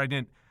get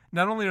pregnant.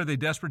 Not only are they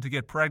desperate to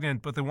get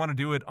pregnant, but they want to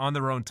do it on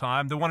their own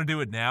time. They want to do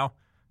it now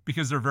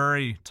because they're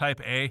very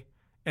type A.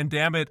 And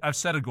damn it, I've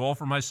set a goal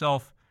for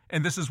myself,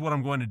 and this is what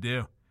I'm going to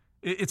do.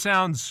 It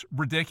sounds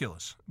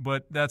ridiculous,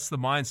 but that's the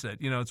mindset.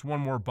 It's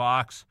one more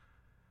box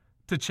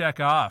to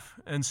check off.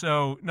 And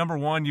so, number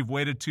one, you've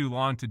waited too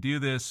long to do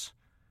this.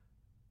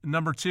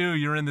 Number two,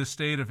 you're in this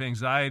state of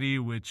anxiety,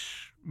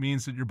 which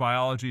means that your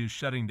biology is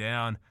shutting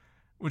down,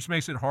 which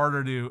makes it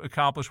harder to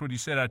accomplish what you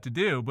set out to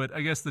do. But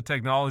I guess the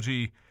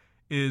technology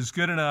is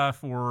good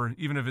enough, or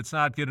even if it's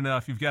not good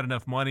enough, you've got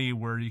enough money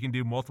where you can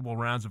do multiple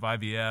rounds of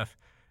IVF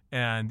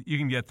and you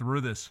can get through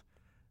this.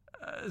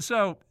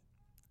 So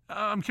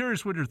I'm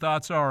curious what your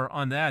thoughts are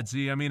on that,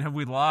 Z. I mean, have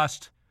we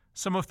lost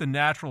some of the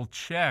natural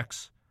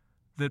checks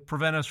that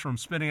prevent us from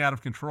spinning out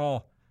of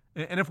control?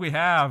 And if we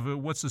have,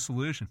 what's the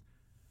solution?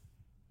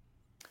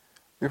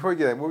 Before we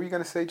get that, what were you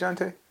going to say,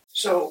 Jonte?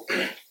 So,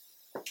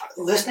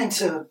 listening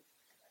to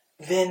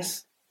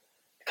Vin's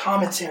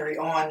commentary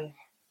on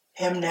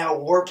him now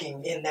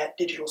working in that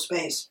digital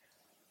space,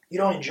 you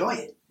don't enjoy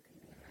it.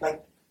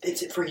 Like,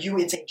 for you,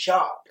 it's a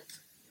job.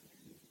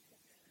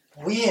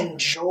 We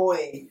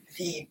enjoy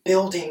the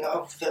building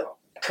of the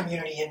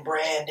community and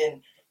brand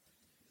and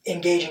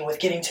engaging with,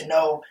 getting to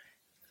know.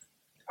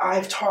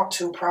 I've talked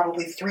to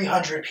probably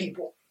 300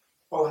 people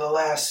over the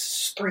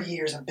last 3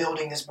 years of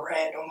building this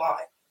brand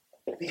online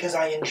because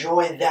I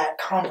enjoy that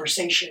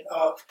conversation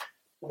of,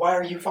 why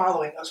are you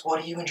following us?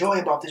 What do you enjoy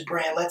about this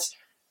brand? Let's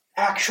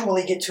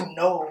actually get to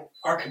know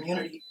our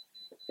community.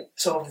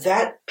 So if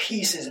that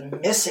piece is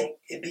missing,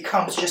 it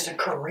becomes just a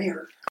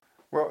career.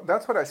 Well,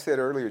 that's what I said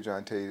earlier,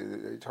 John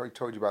Tate. I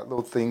told you about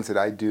little things that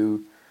I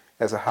do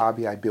as a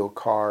hobby. I build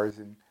cars,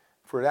 and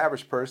for an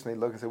average person, they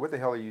look and say, "What the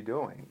hell are you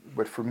doing?"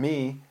 But for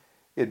me,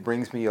 it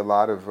brings me a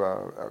lot of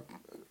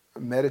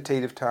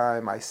meditative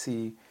time. I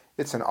see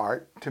it's an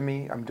art to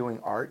me. I'm doing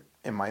art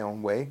in my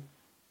own way.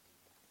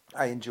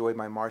 I enjoy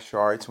my martial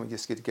arts. We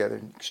just get together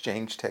and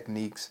exchange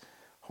techniques,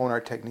 hone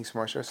our techniques for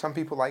martial arts. Some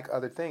people like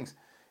other things.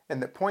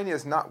 And the point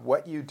is not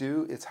what you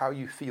do, it's how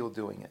you feel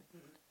doing it.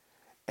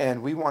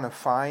 And we want to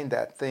find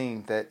that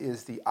thing that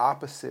is the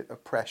opposite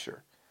of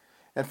pressure.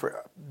 And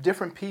for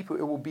different people,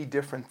 it will be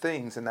different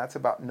things, and that's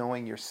about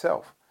knowing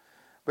yourself.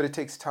 But it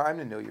takes time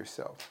to know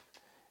yourself.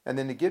 And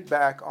then to get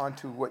back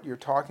onto what you're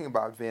talking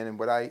about, Vin, and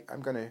what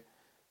I'm going to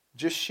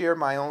just share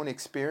my own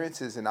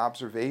experiences and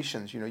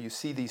observations. You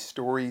see these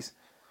stories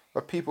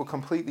of people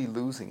completely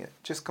losing it,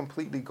 just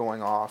completely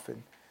going off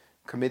and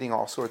committing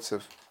all sorts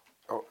of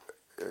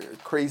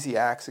crazy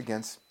acts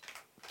against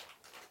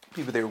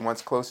people they were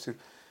once close to.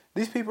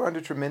 These people are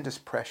under tremendous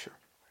pressure.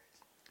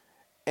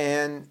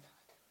 And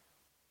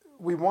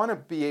we want to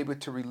be able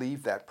to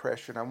relieve that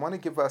pressure. And I want to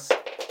give us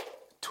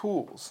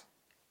tools.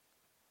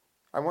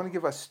 I want to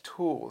give us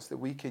tools that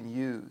we can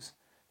use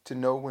to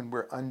know when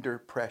we're under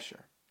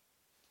pressure.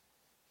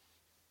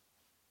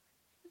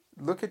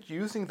 Look at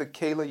using the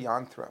Kala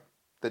Yantra,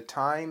 the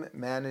time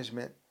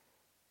management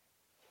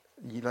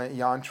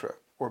yantra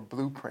or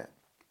blueprint.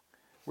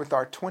 With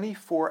our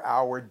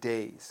 24-hour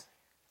days,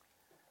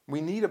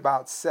 we need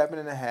about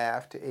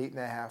 7.5 to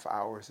 8.5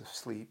 hours of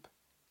sleep.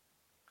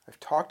 I've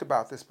talked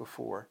about this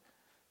before,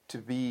 to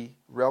be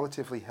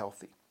relatively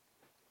healthy.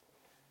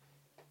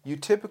 You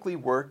typically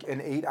work an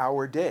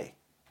 8-hour day.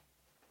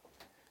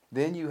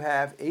 Then you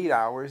have 8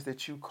 hours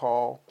that you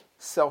call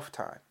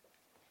self-time.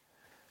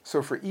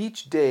 So for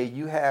each day,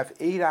 you have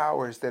 8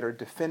 hours that are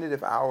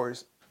definitive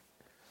hours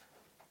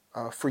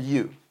for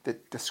you,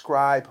 that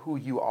describe who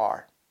you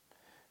are.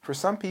 For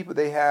some people,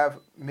 they have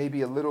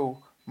maybe a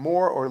little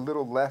more or a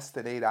little less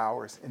than 8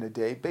 hours in a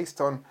day,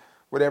 based on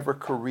whatever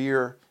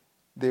career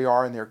they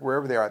are in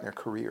wherever they are in their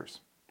careers.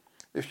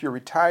 If you're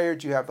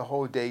retired, you have the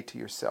whole day to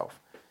yourself.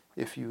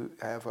 If you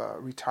have a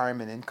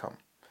retirement income.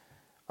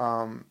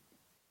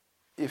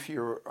 If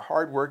you're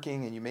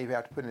hardworking and you maybe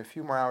have to put in a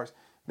few more hours,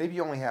 maybe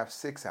you only have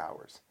 6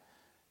 hours.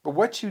 But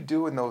what you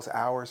do in those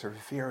hours are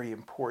very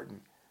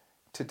important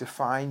to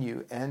define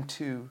you and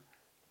to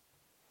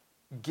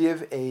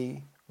give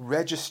a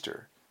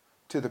register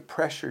to the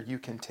pressure you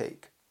can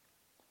take.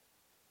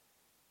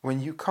 When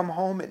you come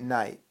home at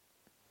night,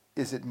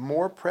 is it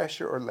more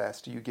pressure or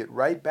less? Do you get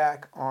right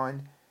back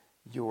on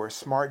your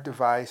smart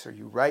device? Are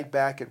you right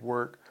back at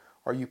work?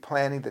 Are you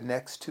planning the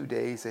next 2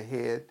 days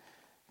ahead?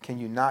 Can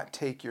you not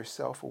take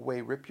yourself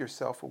away, rip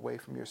yourself away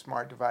from your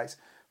smart device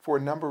for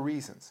a number of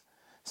reasons?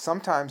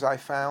 Sometimes I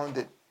found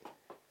that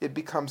it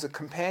becomes a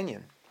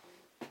companion.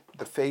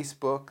 The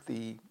Facebook,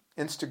 the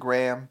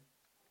Instagram,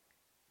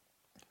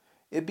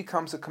 it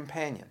becomes a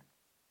companion.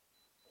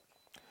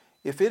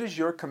 If it is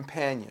your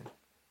companion,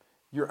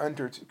 you're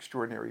under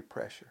extraordinary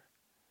pressure.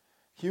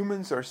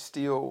 Humans are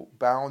still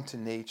bound to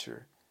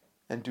nature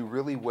and do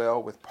really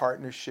well with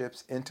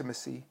partnerships,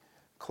 intimacy,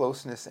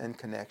 closeness, and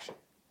connection.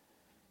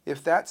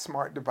 If that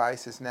smart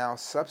device is now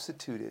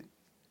substituted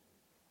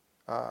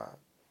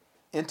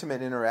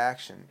intimate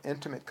interaction,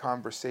 intimate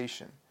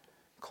conversation,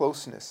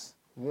 closeness,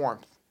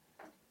 warmth,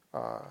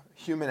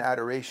 human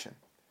adoration,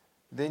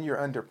 then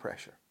you're under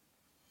pressure.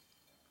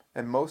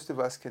 And most of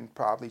us can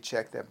probably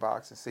check that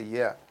box and say,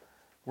 yeah,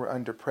 we're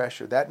under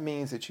pressure. That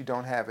means that you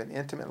don't have an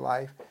intimate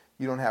life.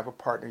 You don't have a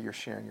partner you're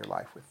sharing your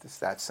life with. It's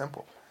that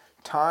simple.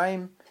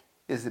 Time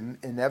is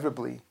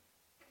inevitably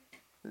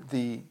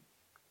the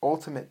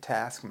ultimate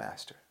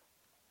taskmaster.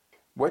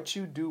 What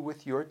you do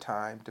with your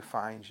time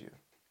defines you.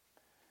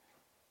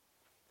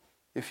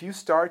 If you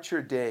start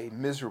your day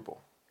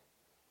miserable,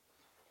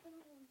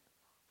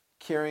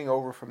 carrying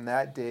over from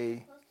that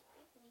day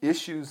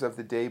issues of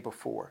the day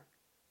before,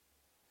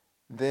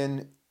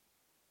 then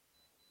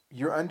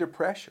you're under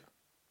pressure.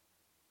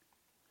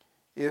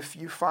 If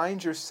you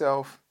find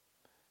yourself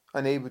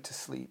unable to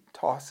sleep,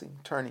 tossing,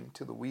 turning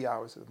to the wee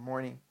hours of the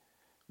morning,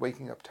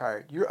 waking up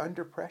tired, you're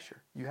under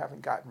pressure. You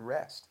haven't gotten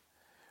rest.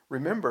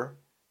 Remember,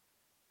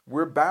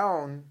 we're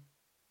bound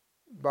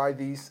by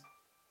these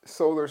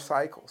solar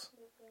cycles.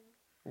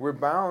 We're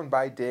bound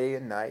by day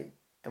and night,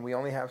 and we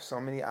only have so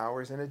many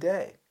hours in a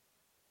day.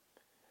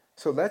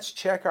 So let's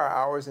check our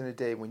hours in a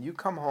day. When you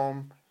come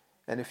home,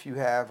 and if you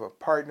have a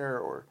partner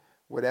or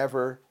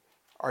whatever,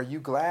 are you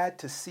glad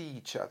to see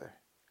each other?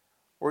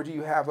 Or do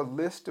you have a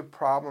list of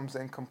problems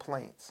and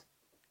complaints?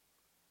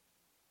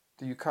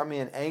 Do you come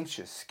in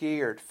anxious,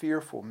 scared,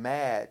 fearful,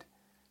 mad,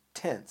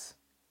 tense?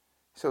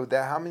 So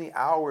that how many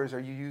hours are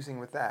you using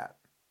with that?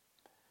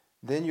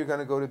 Then you're going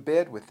to go to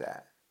bed with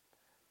that.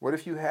 What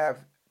if you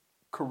have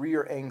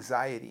career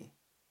anxiety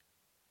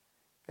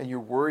and you're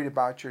worried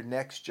about your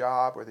next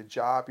job or the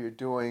job you're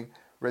doing,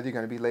 whether you're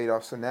going to be laid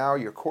off? So now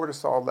your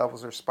cortisol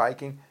levels are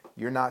spiking.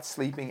 You're not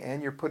sleeping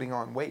and you're putting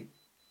on weight.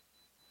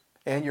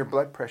 And your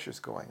blood pressure's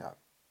going up.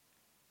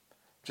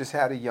 Just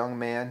had a young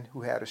man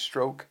who had a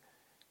stroke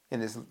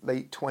in his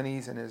late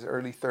 20s and his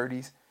early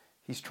 30s.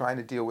 He's trying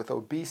to deal with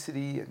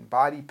obesity and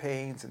body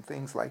pains and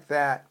things like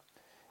that.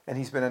 And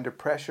he's been under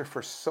pressure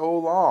for so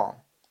long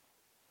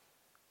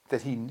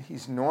that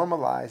he's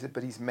normalized it,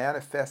 but he's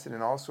manifested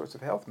in all sorts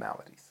of health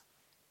maladies.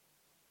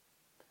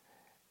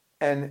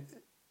 And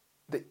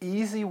the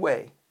easy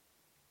way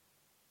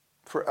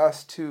for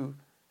us to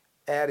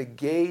add a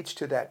gauge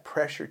to that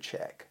pressure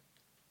check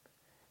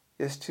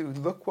is to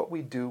look what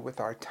we do with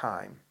our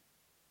time.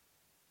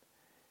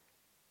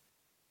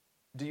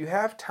 Do you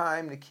have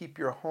time to keep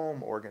your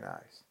home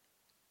organized?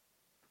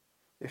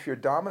 If your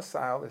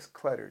domicile is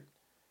cluttered,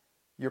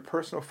 your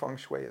personal feng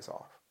shui is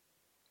off.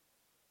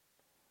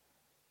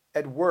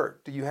 At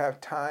work, do you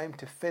have time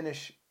to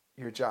finish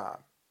your job?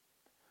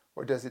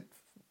 Or does it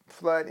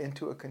flood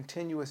into a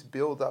continuous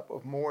buildup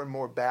of more and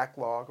more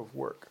backlog of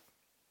work?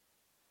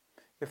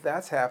 If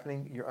that's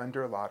happening, you're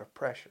under a lot of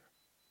pressure.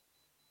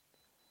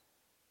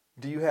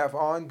 Do you have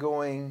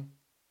ongoing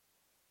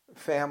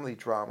family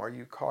drama? Are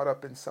you caught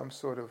up in some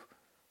sort of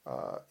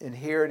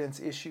inheritance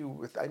issue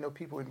with, I know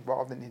people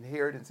involved in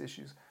inheritance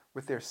issues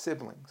with their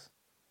siblings?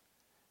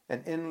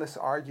 An endless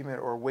argument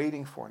or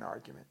waiting for an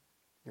argument.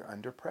 You're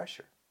under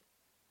pressure.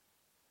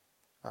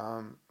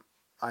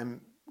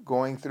 I'm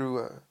going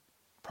through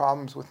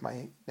problems with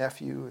my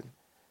nephew and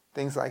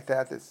things like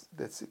that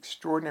that's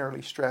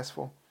extraordinarily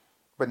stressful,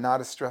 but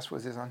not as stressful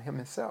as it is on him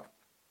himself.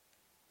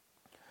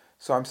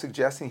 So I'm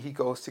suggesting he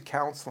goes to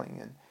counseling,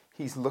 and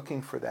he's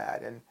looking for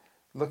that and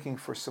looking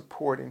for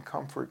support and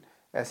comfort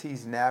as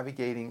he's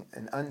navigating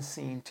an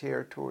unseen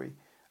territory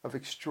of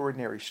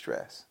extraordinary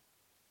stress.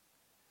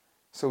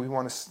 So we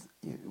want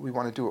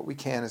to do what we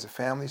can as a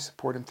family,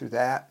 support him through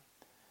that,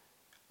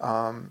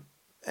 and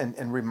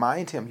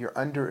remind him you're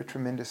under a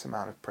tremendous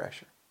amount of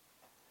pressure.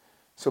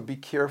 So be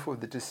careful of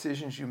the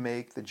decisions you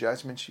make, the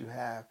judgments you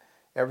have,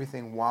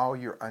 everything while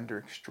you're under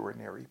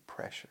extraordinary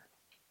pressure.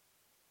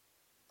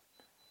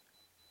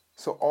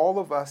 So all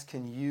of us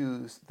can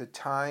use the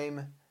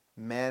time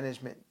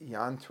management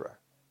yantra,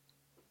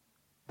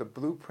 the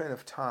blueprint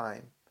of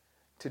time,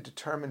 to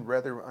determine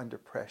whether we're under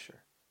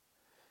pressure.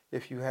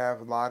 If you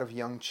have a lot of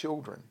young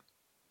children,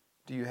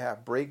 do you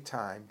have break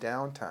time,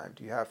 downtime?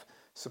 Do you have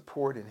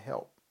support and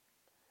help?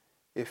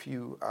 If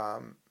you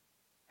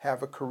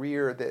have a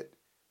career that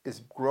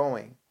is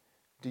growing,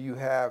 do you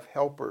have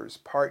helpers,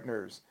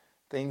 partners,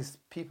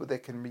 people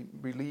that can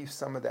relieve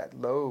some of that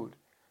load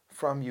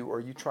from you, or are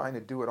you trying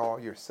to do it all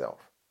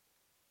yourself?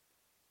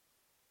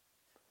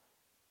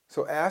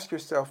 So ask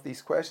yourself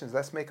these questions.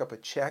 Let's make up a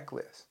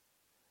checklist.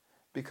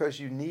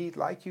 Because you need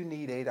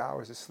 8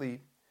 hours of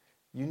sleep,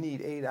 you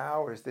need 8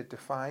 hours that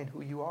define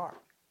who you are.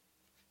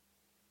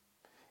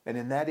 And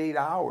in that 8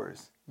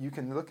 hours, you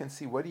can look and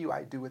see, what do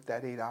I do with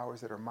that 8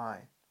 hours that are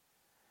mine?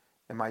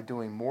 Am I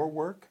doing more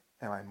work?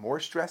 Am I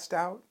more stressed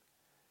out?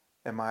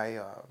 Am I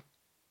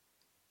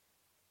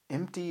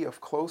empty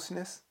of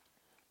closeness?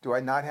 Do I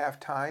not have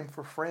time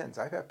for friends?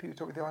 I've had people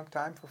tell me they don't have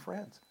time for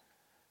friends.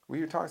 We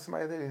were talking to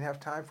somebody that didn't have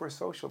time for a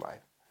social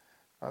life.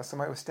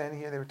 Somebody was standing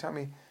here, they were telling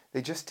me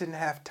they just didn't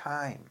have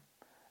time.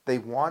 They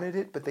wanted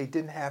it, but they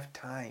didn't have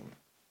time.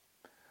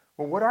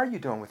 Well, what are you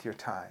doing with your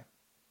time?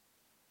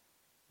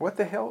 What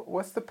the hell?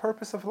 What's the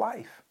purpose of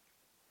life?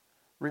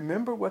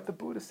 Remember what the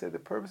Buddha said, the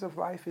purpose of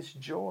life is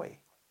joy.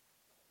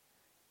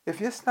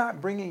 If it's not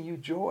bringing you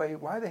joy,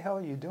 why the hell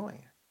are you doing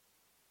it?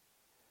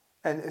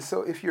 And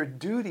so if your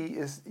duty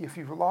is, if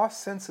you've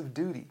lost sense of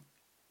duty,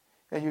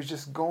 and you're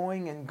just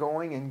going and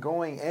going and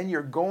going, and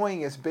your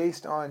going is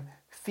based on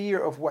fear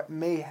of what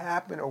may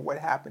happen or what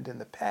happened in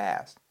the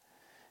past,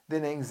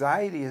 then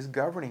anxiety is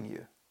governing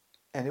you,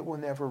 and it will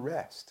never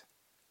rest.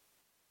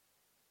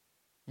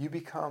 You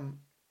become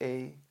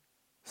a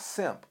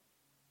simp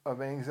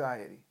of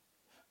anxiety.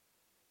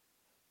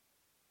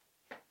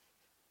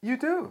 You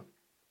do.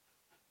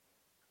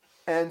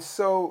 And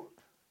so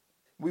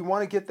we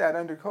want to get that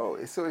under control.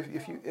 So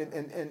if you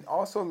and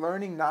also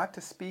learning not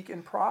to speak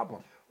in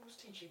problem. Who's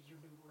teaching you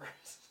new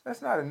words?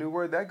 That's not a new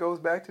word. That goes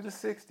back to the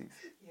 60s.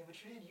 Yeah, but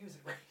you didn't use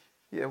it right.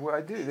 Yeah, well,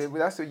 I do.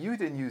 That's what you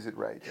didn't use it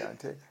right,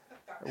 Dante.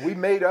 We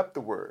made up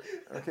the word,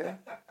 okay?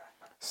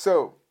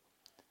 So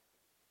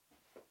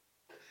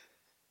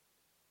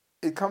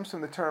it comes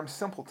from the term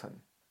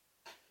simpleton,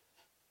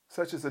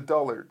 such as a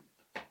dullard,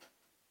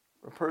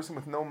 a person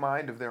with no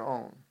mind of their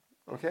own,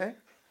 okay?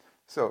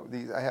 So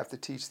I have to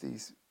teach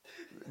these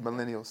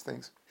millennials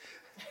things.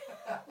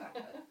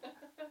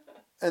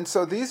 And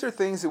so these are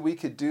things that we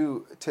could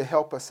do to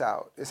help us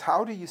out, is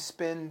how do you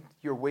spend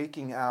your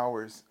waking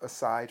hours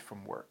aside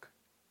from work?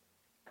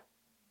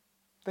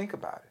 Think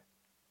about it.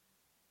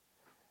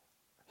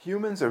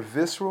 Humans are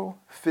visceral,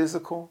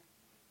 physical,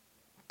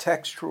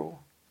 textural,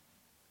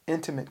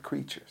 intimate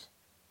creatures.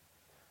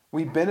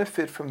 We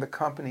benefit from the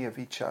company of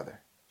each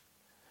other.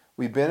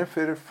 We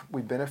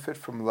benefit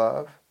from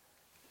love,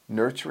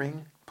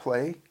 nurturing,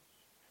 play,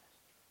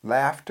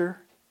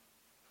 laughter,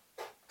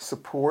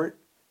 support,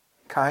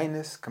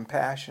 kindness,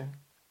 compassion.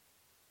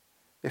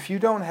 If you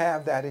don't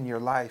have that in your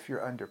life,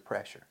 you're under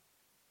pressure.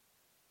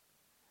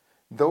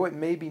 Though it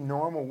may be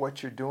normal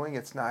what you're doing,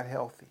 it's not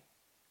healthy.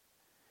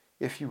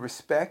 If you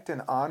respect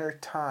and honor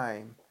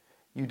time,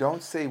 you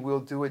don't say,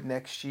 we'll do it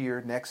next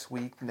year, next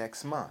week,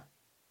 next month.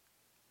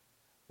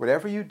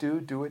 Whatever you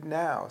do, do it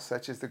now,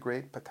 such as the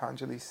great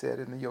Patanjali said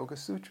in the Yoga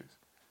Sutras.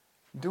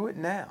 Do it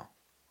now.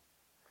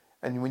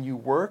 And when you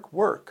work,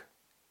 work.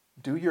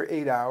 Do your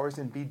 8 hours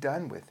and be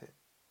done with it.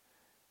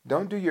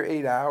 Don't do your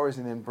 8 hours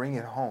and then bring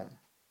it home.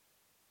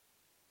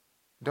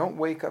 Don't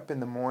wake up in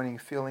the morning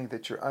feeling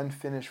that you're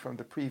unfinished from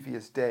the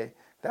previous day.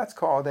 That's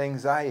called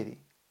anxiety.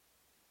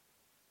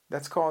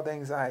 That's called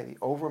anxiety,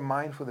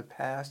 over-mindful of the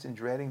past and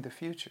dreading the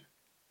future.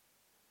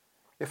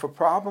 If a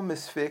problem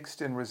is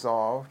fixed and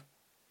resolved,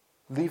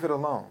 leave it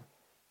alone.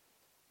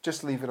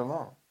 Just leave it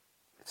alone.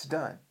 It's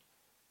done.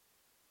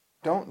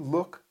 Don't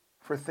look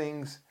for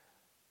things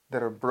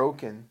that are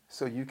broken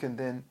so you can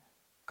then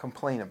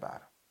complain about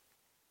them.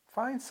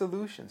 Find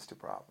solutions to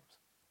problems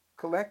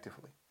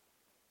collectively.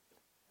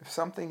 If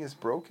something is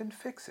broken,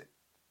 fix it.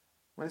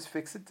 When it's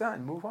fixed, it's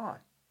done. Move on.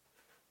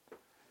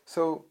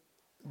 So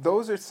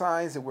those are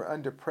signs that we're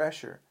under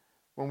pressure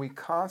when we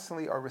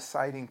constantly are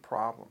reciting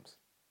problems.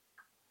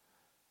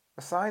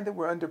 A sign that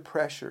we're under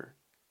pressure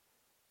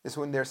is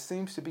when there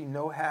seems to be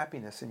no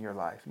happiness in your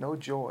life, no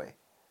joy,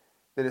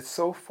 that it's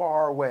so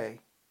far away.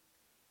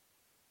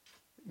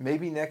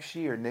 Maybe next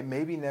year,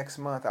 maybe next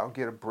month I'll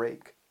get a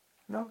break.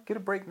 No, get a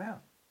break now.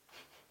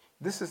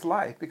 This is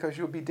life because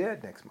you'll be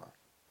dead next month.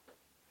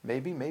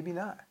 Maybe, maybe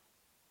not.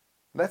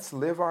 Let's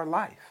live our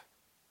life.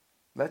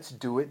 Let's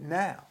do it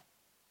now.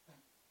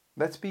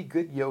 Let's be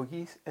good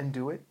yogis and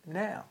do it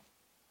now.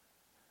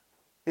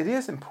 It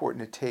is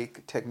important to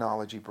take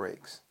technology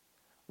breaks.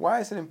 Why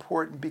is it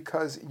important?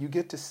 Because you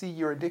get to see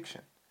your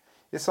addiction.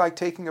 It's like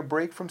taking a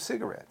break from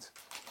cigarettes.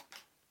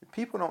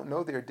 People don't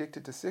know they're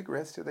addicted to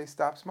cigarettes till they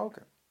stop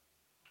smoking.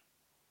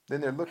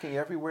 Then they're looking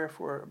everywhere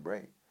for a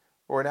break.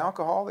 Or an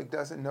alcoholic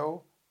doesn't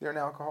know they're an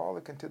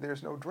alcoholic until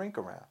there's no drink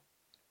around.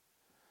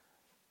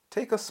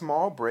 Take a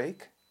small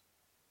break.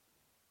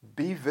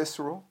 Be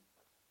visceral,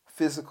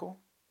 physical.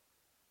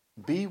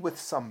 Be with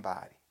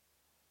somebody.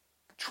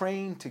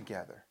 Train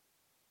together.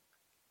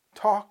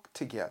 Talk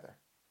together.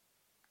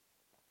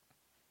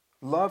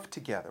 Love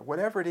together,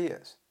 whatever it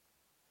is.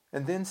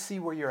 And then see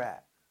where you're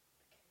at.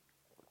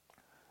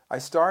 I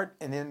start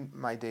and end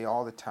my day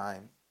all the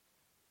time,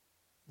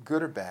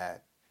 good or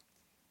bad,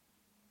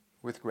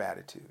 with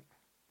gratitude.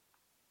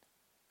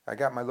 I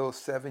got my little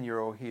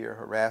 7-year-old here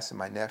harassing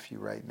my nephew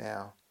right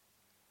now,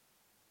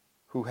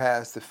 who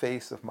has the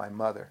face of my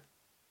mother.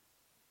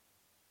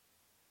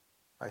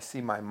 I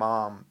see my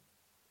mom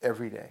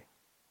every day.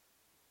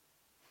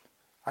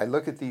 I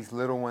look at these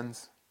little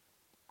ones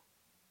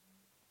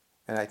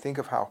and I think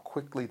of how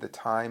quickly the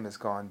time has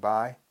gone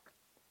by,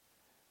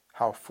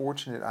 how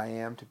fortunate I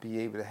am to be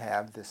able to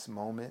have this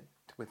moment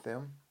with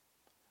them.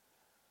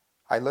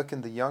 I look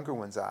in the younger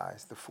one's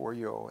eyes, the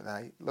 4-year-old,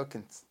 and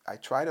I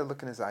try to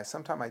look in his eyes.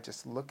 Sometimes I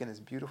just look in his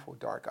beautiful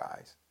dark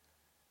eyes.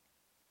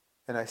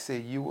 And I say,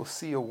 you will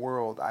see a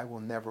world I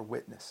will never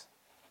witness.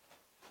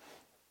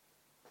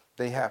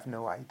 They have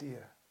no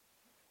idea.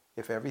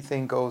 If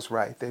everything goes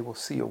right, they will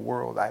see a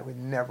world I would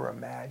never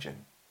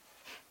imagine.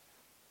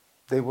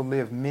 They will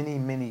live many,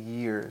 many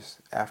years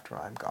after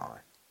I'm gone.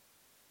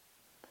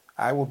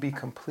 I will be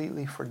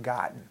completely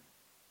forgotten,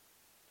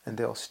 and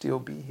they'll still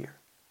be here.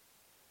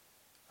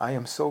 I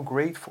am so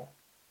grateful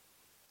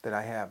that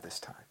I have this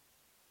time.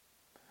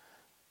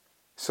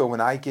 So when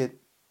I get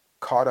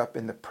caught up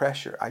in the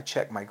pressure, I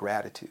check my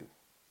gratitude.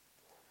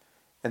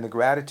 And the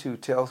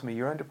gratitude tells me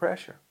you're under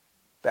pressure.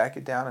 Back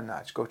it down a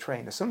notch. Go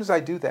train. As soon as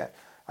I do that,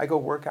 I go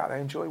work out. I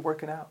enjoy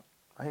working out.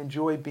 I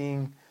enjoy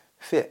being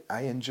fit.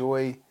 I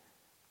enjoy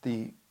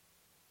the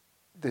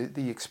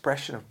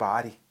expression of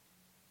body.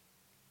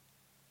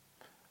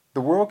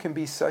 The world can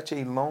be such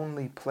a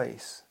lonely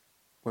place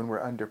when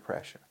we're under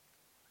pressure,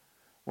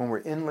 when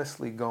we're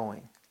endlessly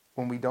going,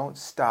 when we don't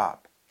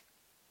stop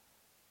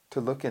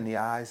to look in the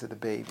eyes of the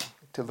baby,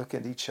 to look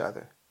at each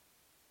other.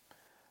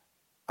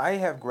 I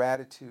have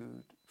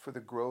gratitude for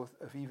the growth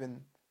of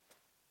even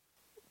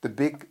the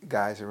big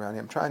guys around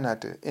here. I'm trying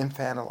not to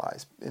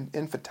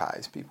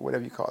infantilize people,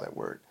 whatever you call that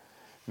word.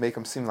 Make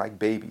them seem like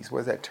babies. What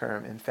is that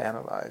term?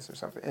 Infantilize or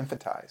something?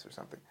 Infantize or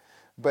something.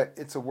 But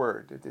it's a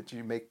word that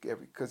you make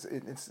because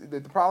it's the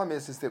problem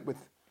is that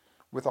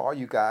with all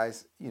you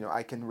guys,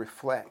 I can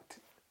reflect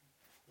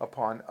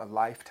upon a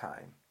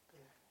lifetime,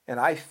 and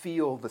I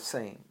feel the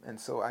same. And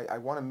so I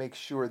want to make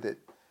sure that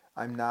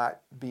I'm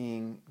not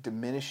being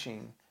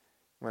diminishing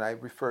when I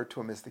refer to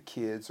them as the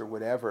kids or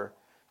whatever.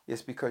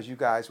 It's because you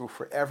guys will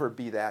forever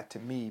be that to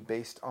me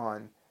based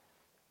on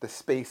the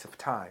space of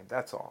time.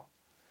 That's all.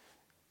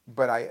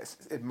 But I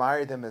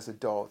admire them as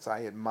adults.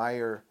 I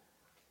admire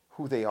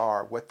who they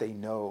are, what they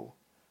know.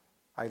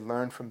 I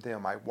learn from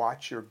them. I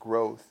watch your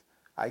growth.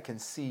 I can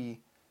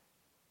see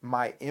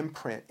my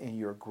imprint in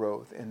your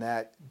growth, and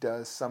that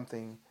does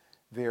something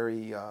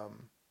very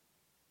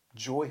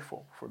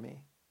joyful for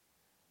me.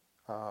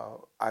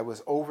 I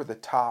was over the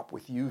top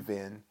with you,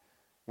 Vin,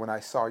 when I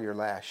saw your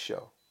last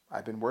show.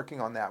 I've been working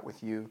on that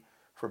with you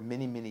for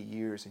many, many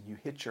years, and you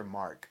hit your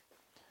mark.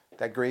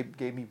 That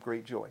gave me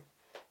great joy.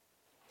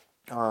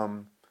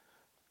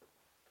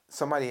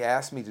 Somebody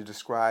asked me to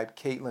describe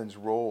Caitlin's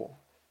role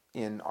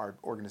in our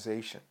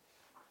organization.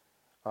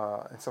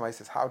 And somebody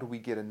says, how do we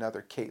get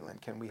another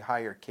Caitlin? Can we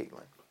hire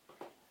Caitlin?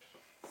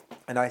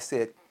 And I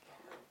said,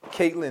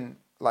 Caitlin,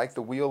 like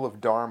the wheel of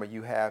Dharma,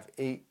 you have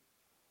 8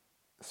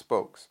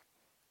 spokes.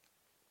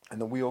 And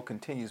the wheel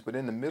continues, but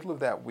in the middle of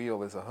that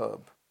wheel is a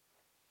hub.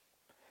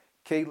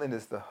 Caitlin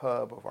is the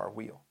hub of our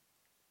wheel.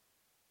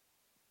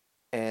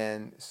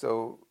 And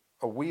so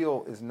a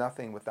wheel is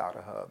nothing without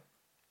a hub.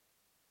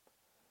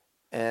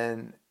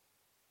 And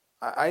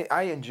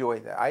I enjoy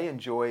that. I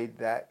enjoyed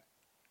that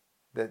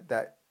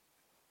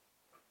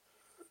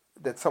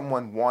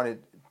someone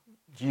wanted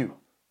you,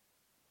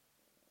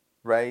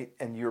 right?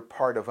 And you're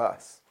part of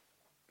us.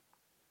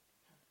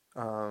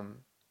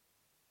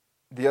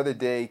 The other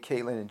day,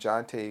 Caitlin and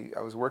Jonte,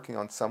 I was working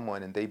on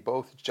someone, and they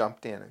both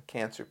jumped in, a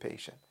cancer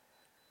patient.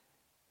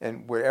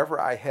 And wherever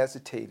I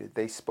hesitated,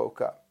 they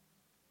spoke up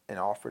and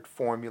offered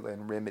formula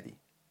and remedy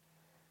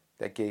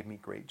that gave me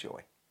great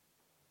joy.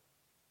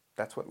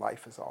 That's what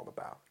life is all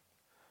about.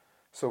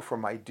 So for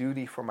my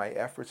duty, for my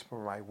efforts,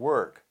 for my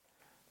work,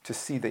 to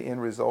see the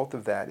end result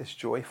of that is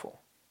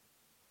joyful.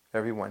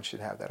 Everyone should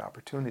have that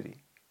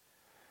opportunity.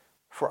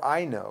 For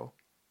I know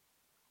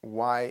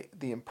why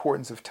the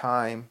importance of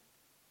time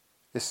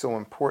is so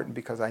important,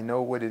 because I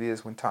know what it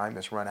is when time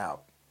has run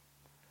out.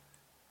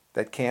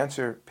 That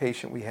cancer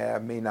patient we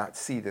have may not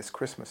see this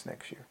Christmas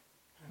next year.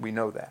 We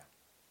know that.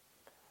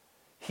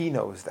 He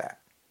knows that.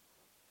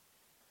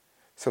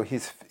 So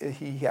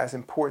he has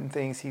important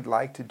things he'd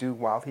like to do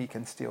while he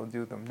can still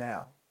do them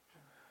now.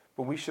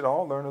 But we should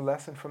all learn a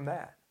lesson from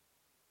that.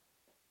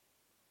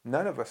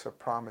 None of us are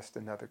promised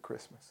another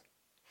Christmas.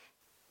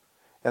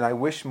 And I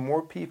wish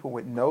more people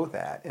would know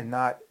that and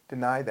not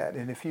deny that.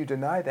 And if you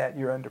deny that,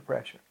 you're under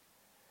pressure.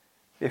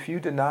 If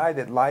you deny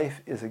that life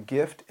is a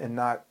gift and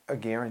not a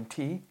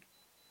guarantee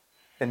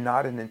and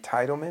not an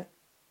entitlement,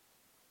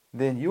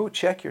 then you'll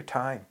check your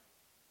time.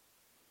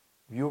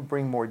 You'll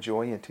bring more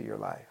joy into your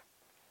life.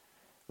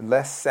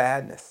 Less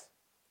sadness.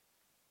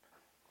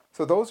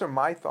 So those are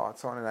my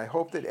thoughts on it. I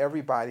hope that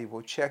everybody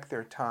will check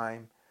their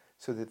time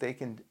so that they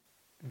can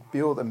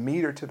build a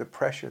meter to the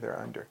pressure they're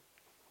under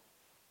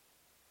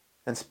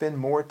and spend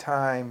more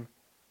time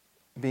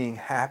being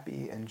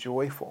happy and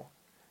joyful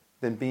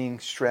than being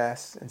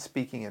stressed and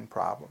speaking in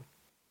problem.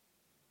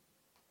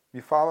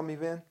 You follow me,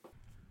 Vin?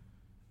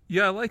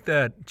 Yeah, I like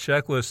that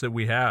checklist that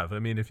we have. I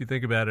mean, if you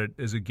think about it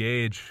as a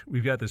gauge,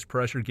 we've got this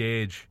pressure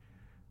gauge,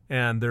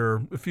 and there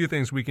are a few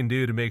things we can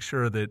do to make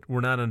sure that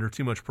we're not under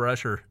too much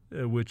pressure,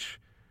 which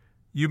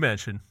you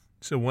mentioned.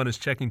 So one is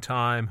checking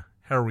time.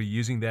 How are we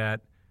using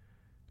that?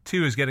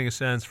 2 is getting a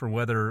sense for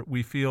whether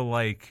we feel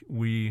like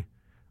we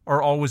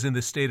are always in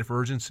this state of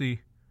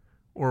urgency,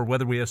 or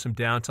whether we have some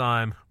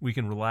downtime, we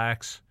can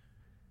relax.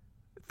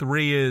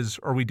 3 is,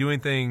 are we doing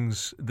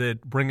things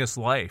that bring us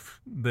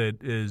life?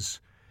 That is,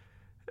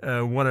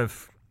 one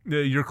of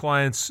your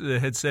clients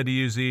had said to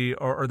you, Z,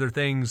 are there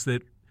things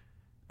that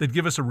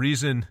give us a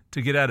reason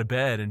to get out of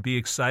bed and be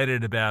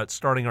excited about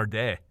starting our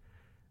day?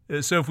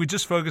 So if we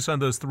just focus on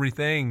those 3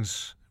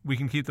 things, we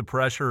can keep the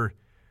pressure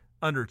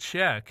under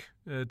check.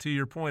 To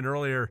your point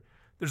earlier,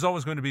 there's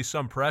always going to be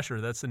some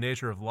pressure. That's the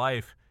nature of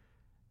life.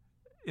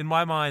 In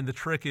my mind, the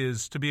trick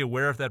is to be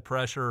aware of that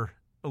pressure,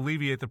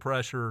 alleviate the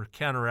pressure,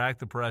 counteract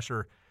the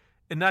pressure,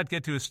 and not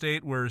get to a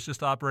state where it's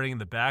just operating in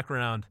the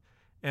background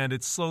and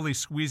it's slowly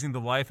squeezing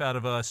the life out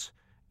of us,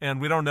 and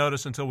we don't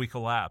notice until we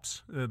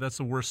collapse. That's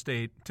the worst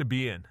state to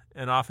be in.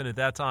 And often at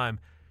that time,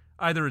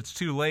 either it's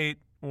too late,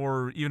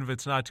 or even if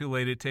it's not too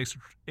late, it takes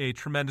a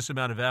tremendous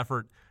amount of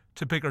effort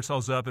to pick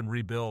ourselves up and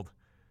rebuild.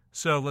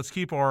 So let's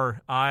keep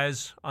our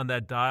eyes on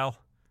that dial.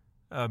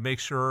 Make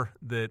sure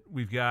that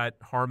we've got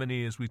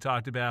harmony, as we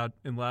talked about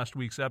in last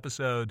week's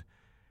episode,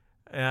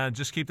 and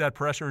just keep that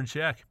pressure in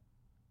check.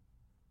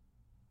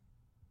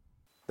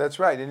 That's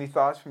right. Any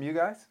thoughts from you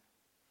guys?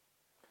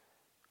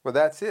 Well,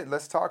 that's it.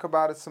 Let's talk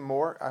about it some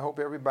more. I hope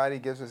everybody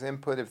gives us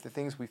input. If the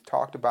things we've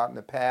talked about in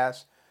the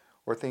past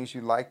or things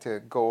you'd like to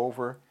go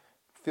over,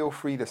 feel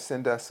free to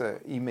send us an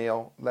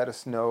email. Let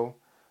us know.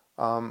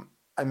 I'm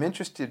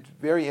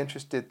very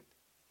interested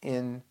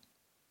in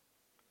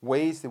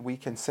ways that we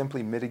can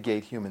simply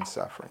mitigate human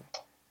suffering.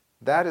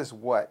 That is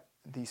what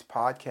these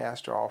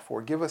podcasts are all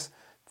for. Give us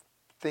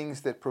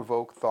things that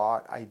provoke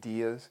thought,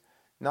 ideas,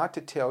 not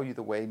to tell you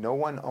the way. No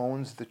one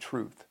owns the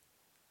truth,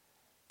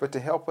 but to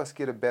help us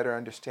get a better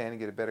understanding,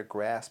 get a better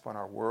grasp on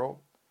our world.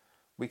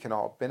 We can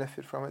all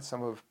benefit from it.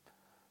 Some of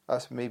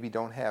us maybe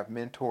don't have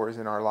mentors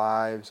in our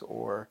lives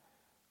or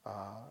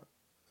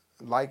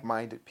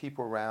like-minded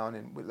people around,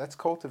 and let's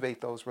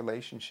cultivate those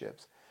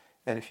relationships.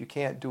 And if you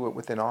can't do it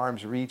within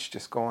arm's reach,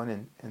 just go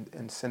on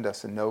and send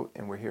us a note,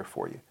 and we're here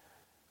for you.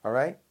 All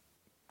right?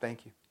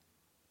 Thank you.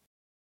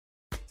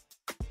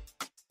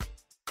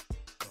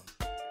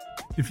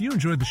 If you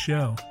enjoyed the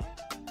show,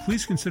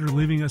 please consider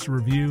leaving us a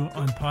review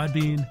on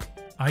Podbean,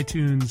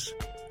 iTunes,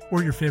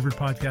 or your favorite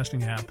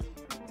podcasting app.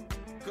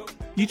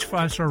 Each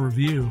 5-star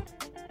review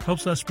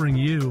helps us bring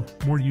you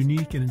more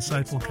unique and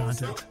insightful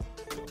content.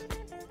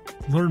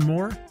 Learn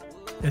more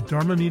at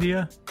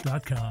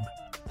dharmamedia.com.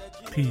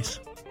 Peace.